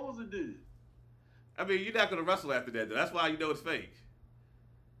was supposed to do. I mean, you're not gonna wrestle after that, though. That's why you know it's fake.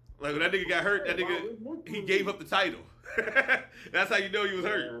 Like, when that nigga got hurt, he gave up the title. That's how you know he was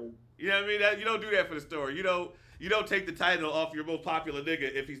hurt. You know what I mean? You don't do that for the story. You don't take the title off your most popular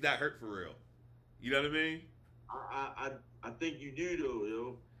nigga if he's not hurt for real. You know what I mean? I think you do, though,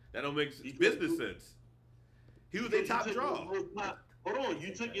 yo. That don't make business sense. He was their top draw. Hold on,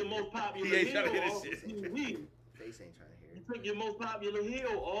 you took your most popular heel off TV. Face ain't trying to hear it. You took your most popular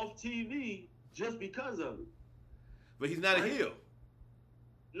heel off TV just because of it. But he's not a heel.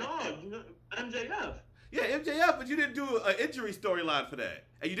 No, MJF. Yeah, MJF, but you didn't do an injury storyline for that,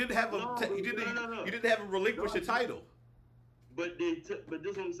 and you didn't have him. You didn't have him relinquish the title. But but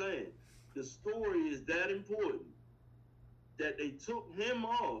this is what I'm saying. The story is that important that they took him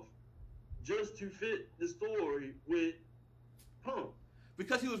off just to fit the story with Punk.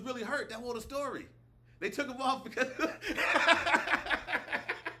 Because he was really hurt. That was the story. They took him off because.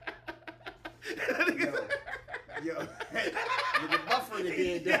 Yo, nigga buffering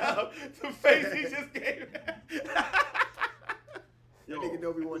again, dog. Yo, the face he just gave. That nigga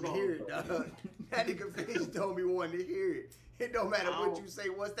don't be wanting to hear it, dog. That nigga face don't be wanting to hear it. It don't matter what you say.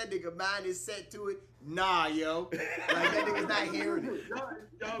 Once that nigga mind is set to it, nah, yo. Like, that nigga's not hearing it.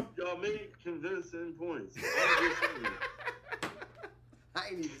 Y'all made convincing points. I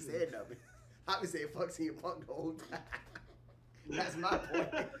ain't even said nothing. I been saying fuck CM Punk the whole time. That's my point.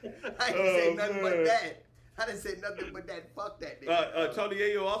 I ain't say nothing but that. I didn't say nothing but that. Fuck that nigga. Tony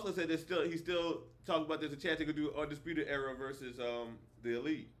Yayo also said he's still talking about there's a chance they could do Undisputed Era versus the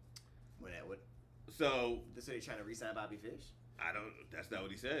Elite. What? So So they trying to re-sign Bobby Fish? That's not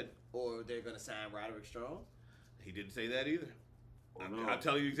what he said. Or they're gonna sign Roderick Strong? He didn't say that either. No. I'll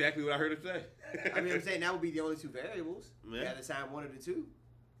tell you exactly what I heard him say. I mean, I'm saying that would be the only two variables. Yeah. They had to sign one of the two.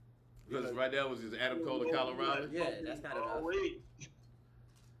 Because right now it was just Adam Cole and Colorado. Yeah, that's not enough. Wait.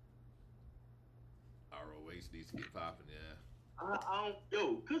 ROH needs to get popping, yeah. I don't,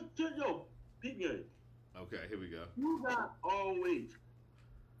 yo, peep game. Okay, here we go. You got ROH,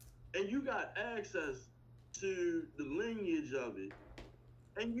 and you got access to the lineage of it,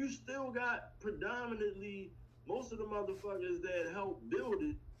 and you still got predominantly most of the motherfuckers that helped build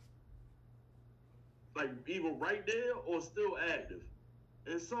it, like either right there or still active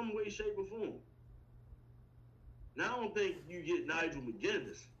in some way, shape, or form. Now, I don't think you get Nigel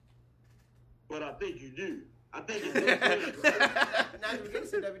McGuinness, but I think you do. I think it's Nigel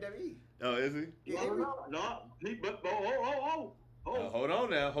McGuinness in WWE. Oh, is he? Yeah, no, but Hold on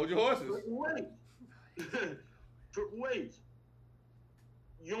now. Hold your horses. Triple H.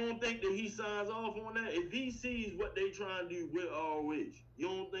 You don't think that he signs off on that? If he sees what they trying to do with ROH, you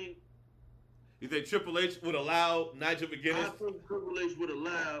don't think? You think Triple H would allow Nigel I McGuinness? think Triple H would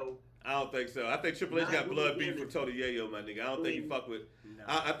allow. I don't think so. I think Triple H got Nigel blood beef McGuinness. with Tony Yayo, my nigga. I don't think he fuck with. No.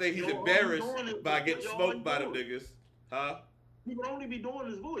 I think he's Yo, embarrassed all he's doing is- by getting yo, all smoked he's by them doing. niggas. Huh? He would only be doing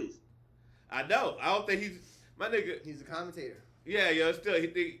his voice. I know. I don't think he's my nigga. He's a commentator. Yeah, yo. Still, he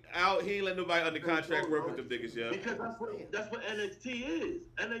ain't let nobody under contract work with them niggas, yo. Because that's what NXT is.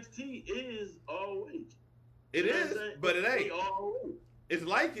 NXT is ROH. It You know what is, I'm saying? but it They ain't. ROH. It's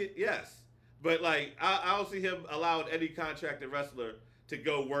like it, yes. But like, I don't see him allowing any contracted wrestler to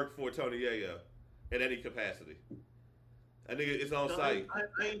go work for Tony Yayo in any capacity. I think it's on No, site.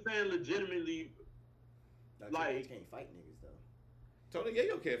 I ain't saying legitimately. Like- he can't fight niggas though. Tony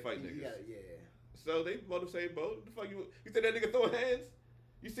Yayo can't fight You niggas. gotta- yeah. So they both the same boat. The fuck you think that nigga throwing hands?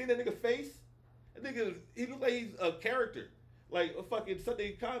 You seen that nigga face? That nigga, he look like he's a character, like a fucking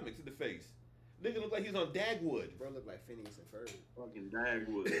Sunday Comics in the face. Nigga look like he's on Dagwood. Bro look like Phineas and Ferb. Fucking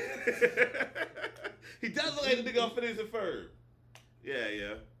Dagwood. He does look like the nigga on Phineas and Ferb.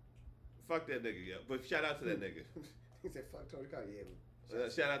 Yeah. Fuck that nigga, yeah. But shout out to that nigga. He said, "Fuck Tony Khan." Yeah,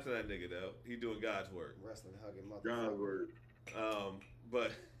 Shout out to that nigga though. He doing God's work. wrestling hugging motherfucker. God word.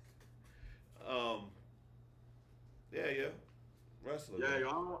 But yeah. Wrestling. Yeah, man.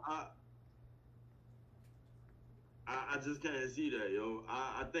 yo, I just can't see that, yo.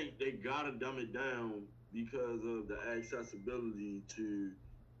 I think they gotta dumb it down because of the accessibility to,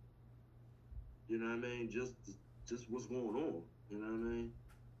 you know what I mean, just what's going on. You know what I mean?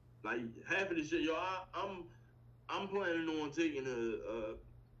 Like half of this shit, yo. I'm planning on taking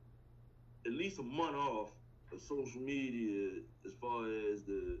at least a month off of social media as far as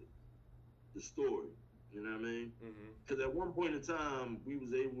the story. You know what I mean? Mm-hmm. Because at one point in time, we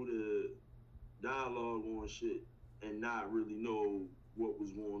was able to dialogue on shit and not really know what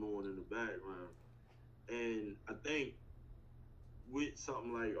was going on in the background. And I think with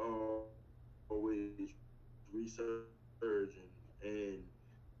something like always research and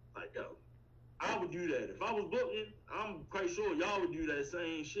like, yo, I would do that. If I was booking, I'm quite sure y'all would do that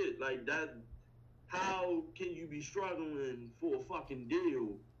same shit. Like that, how can you be struggling for a fucking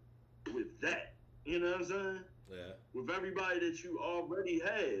deal with that? You know what I'm saying? Yeah. With everybody that you already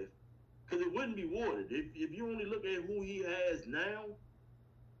have. Because it wouldn't be watered. If you only look at who he has now,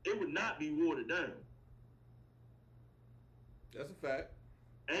 it would not be watered down. That's a fact.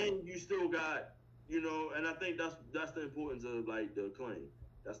 And you still got, you know, and I think that's the importance of like the Acclaim.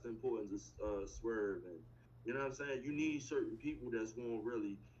 That's the importance of Swerve, and you know what I'm saying. You need certain people that's going to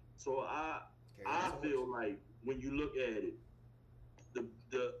really. So I feel like when you look at it,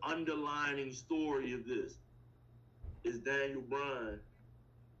 the underlining story of this is Daniel Bryan,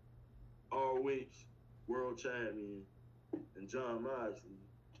 ROH world champion, and John Moxley,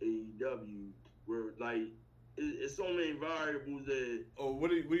 AEW, where like it's so many variables that. Oh, what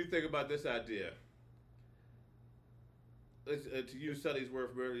do you think about this idea? To use Sonny's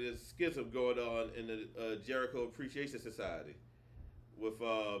word for it, there's schism going on in the Jericho Appreciation Society with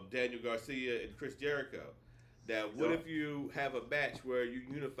Daniel Garcia and Chris Jericho. Now, what if you have a match where you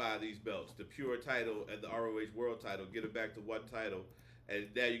unify these belts, the Pure title and the ROH World title, get it back to one title, and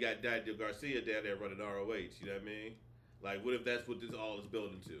now you got Daniel Garcia down there running ROH, you know what I mean? Like, what if that's what this all is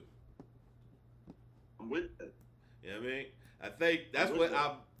building to? I'm with that. You know what I mean? I think that's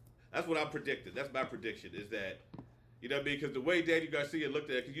what I'm predicting. That's my prediction is that, you know what I mean? Because the way Daniel Garcia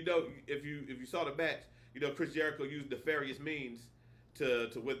looked at it, because you know, if you saw the match, you know, Chris Jericho used nefarious means to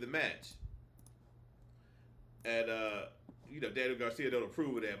win the match. And, you know, Daniel Garcia don't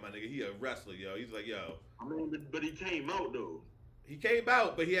approve of that, my nigga. He a wrestler, yo. He's like, yo. I mean, but he came out, though. He came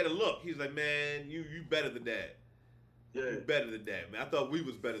out, but he had a look. He's like, man, you better than that. Yeah. You better than that, man. I thought we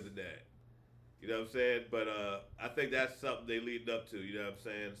was better than that. You know what I'm saying? But I think that's something they leading up to, you know what I'm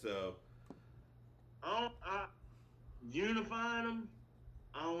saying? So. Unifying them,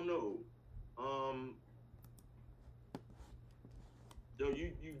 I don't know. Yo,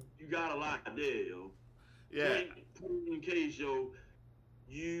 you got a lot there, yo. Yeah. In case, yo,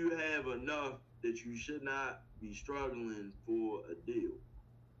 you have enough that you should not be struggling for a deal.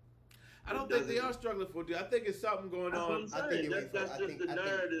 I don't think they are struggling for a deal. I think it's something going on. That's just the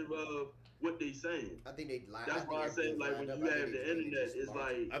narrative of what they saying. I think they lie. That's why I say, like, when you have the internet, it's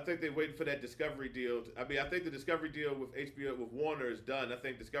like. I think they're waiting for that Discovery deal. I mean, I think the Discovery deal with HBO, with Warner is done. I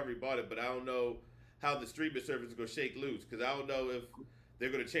think Discovery bought it, but I don't know how the streaming service is going to shake loose because I don't know if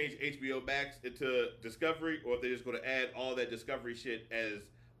they're going to change HBO Max into Discovery or if they're just going to add all that Discovery shit as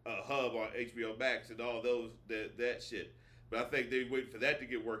a hub on HBO Max and all those that shit. But I think they're waiting for that to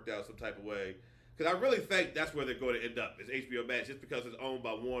get worked out some type of way. Because I really think that's where they're going to end up, is HBO Max, just because it's owned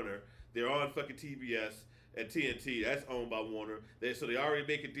by Warner. They're on fucking TBS and TNT. That's owned by Warner. So they already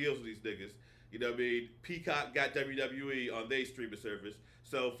making deals with these niggas. You know what I mean? Peacock got WWE on their streaming service.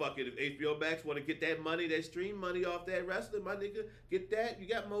 So fucking if HBO Max want to get that money, that stream money off that wrestling, my nigga, get that. You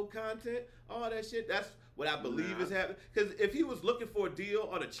got more content, all that shit. That's what I believe is happening. Because if he was looking for a deal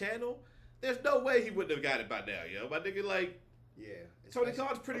on a channel, there's no way he wouldn't have got it by now, yo. My nigga, like, Tony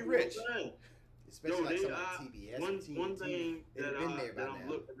Khan's pretty rich. Especially like some TBS. One thing that I'm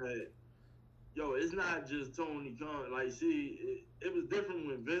looking at, yo, it's not just Tony Khan. Like, see, it was different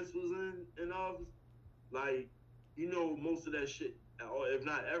when Vince was in office. Like, you know, most of that shit, or if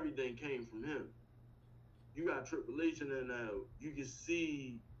not everything, came from him. You got Triple H in there now. You can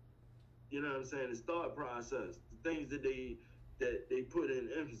see, you know what I'm saying, his thought process, the things that they put in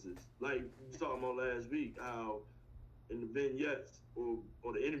emphasis. Like we was talking about last week, how in the vignettes or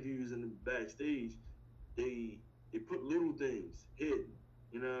the interviews in the backstage, they put little things hidden.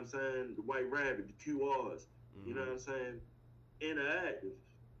 You know what I'm saying? The White Rabbit, the QRs. You know what I'm saying? Interactive.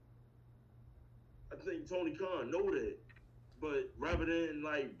 I think Tony Khan know that, but rather than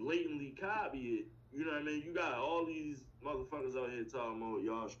like blatantly copy it, you know what I mean? You got all these motherfuckers out here talking about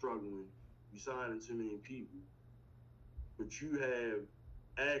y'all struggling, you signing too many people, but you have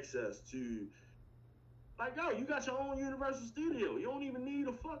access to, like, yo, you got your own Universal Studio. You don't even need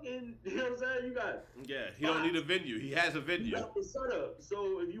a fucking, you know what I'm saying? You got he don't need a venue. He has a venue. You got the setup.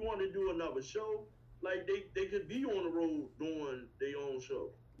 So if you want to do another show, like they could be on the road doing their own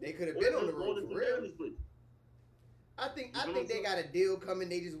show. They could have been on the road for real. I think they got a deal coming.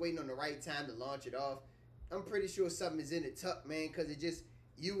 They just waiting on the right time to launch it off. I'm pretty sure something is in the tuck, man, because it just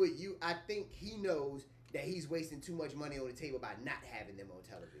I think he knows that he's wasting too much money on the table by not having them on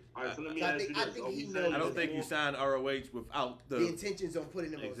television. All right, so let me ask you this. I think he knows. I don't think you signed ROH without the intentions on putting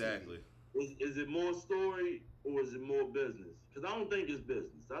them on exactly. TV. Is it more story or is it more business? Because I don't think it's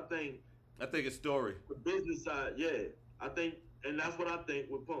business. I think it's story. The business side, yeah. I think, and that's what I think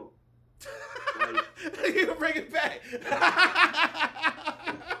with Punk. You bring it back.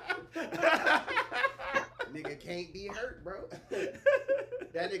 Nigga can't be hurt, bro.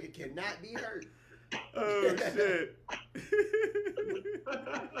 That nigga cannot be hurt. Oh shit.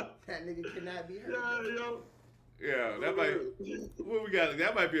 That nigga cannot be hurt. Yeah, that might. What we got?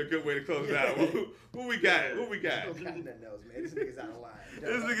 That might be a good way to close it out. What we got? What we got? Nothing else, man. This nigga's out of line.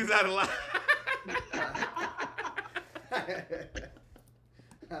 This nigga's out of line.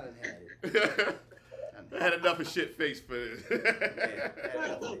 I done had it. I had enough of shit face for this. I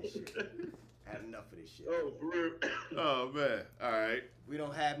had enough of this shit. Oh, for real. Oh man. All right. We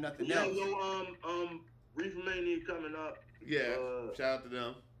don't have nothing else. Reefer Mania coming up. Yeah. Shout out to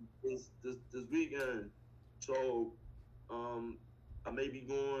them. This weekend. So, I may be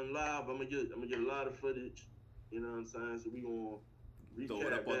going live. I'm gonna get a lot of footage. You know what I'm saying? So we gonna Throw it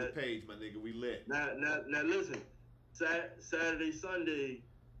recap up on the that. page, my nigga. We lit. Now, listen. Saturday, Sunday,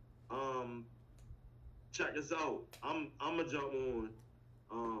 check us out. I'm gonna jump on,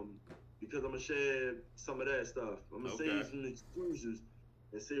 because I'm gonna share some of that stuff. I'm gonna save some exclusives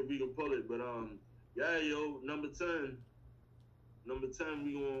and see if we can pull it. But yeah, yo, number 10,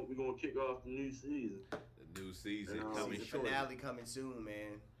 we gonna kick off the new season. The new season And, coming Season shortly. finale coming soon,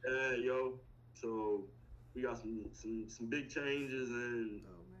 man. Yeah, yo. So we got some big changes and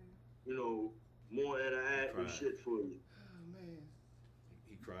Oh man. you know more interactive Right. shit for you. Oh man.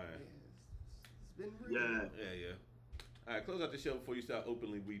 He crying. It's been real. Yeah. Yeah. All right, close out the show before you start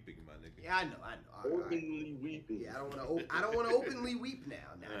openly weeping, my nigga. Yeah, I know. All right. Openly weeping. Yeah, I don't want to openly weep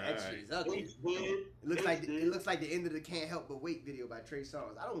now. Now that All shit right. is ugly. It's dead. It looks like It's it dead. looks like the end of the Can't Help But Wait video by Trey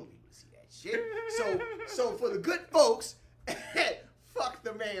Songz. I don't want people to see that shit. So for the good folks, fuck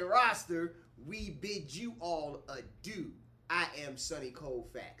the main roster. We bid you all adieu. I am Sonny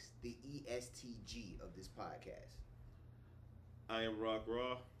Colfax, the ESTG of this podcast. I am Rock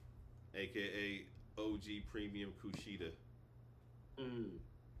Raw, aka OG Premium Kushida.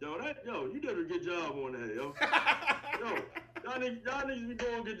 Yo, you did a good job on that, yo. Yo, y'all niggas be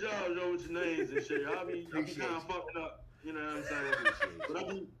doing good jobs, yo, with your names and shit. I be kind of fucking up, you know what I'm saying? But I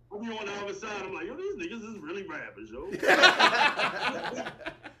be on the other side. I'm like, yo, these niggas is really rappers, yo.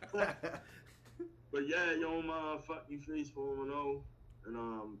 But yeah, yo, my fuck you face 410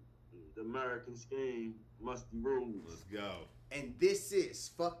 and the American Scheme, Musty Rules. Let's go. And this is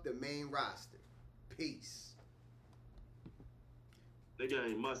Fuck the Main Roster. Peace. Nigga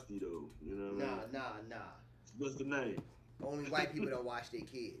ain't musty though, you know what I mean? Nah. What's the name? Only white people don't watch their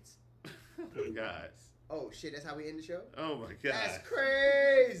kids. Guys. Oh shit, that's how we end the show? Oh my God. That's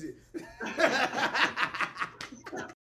crazy.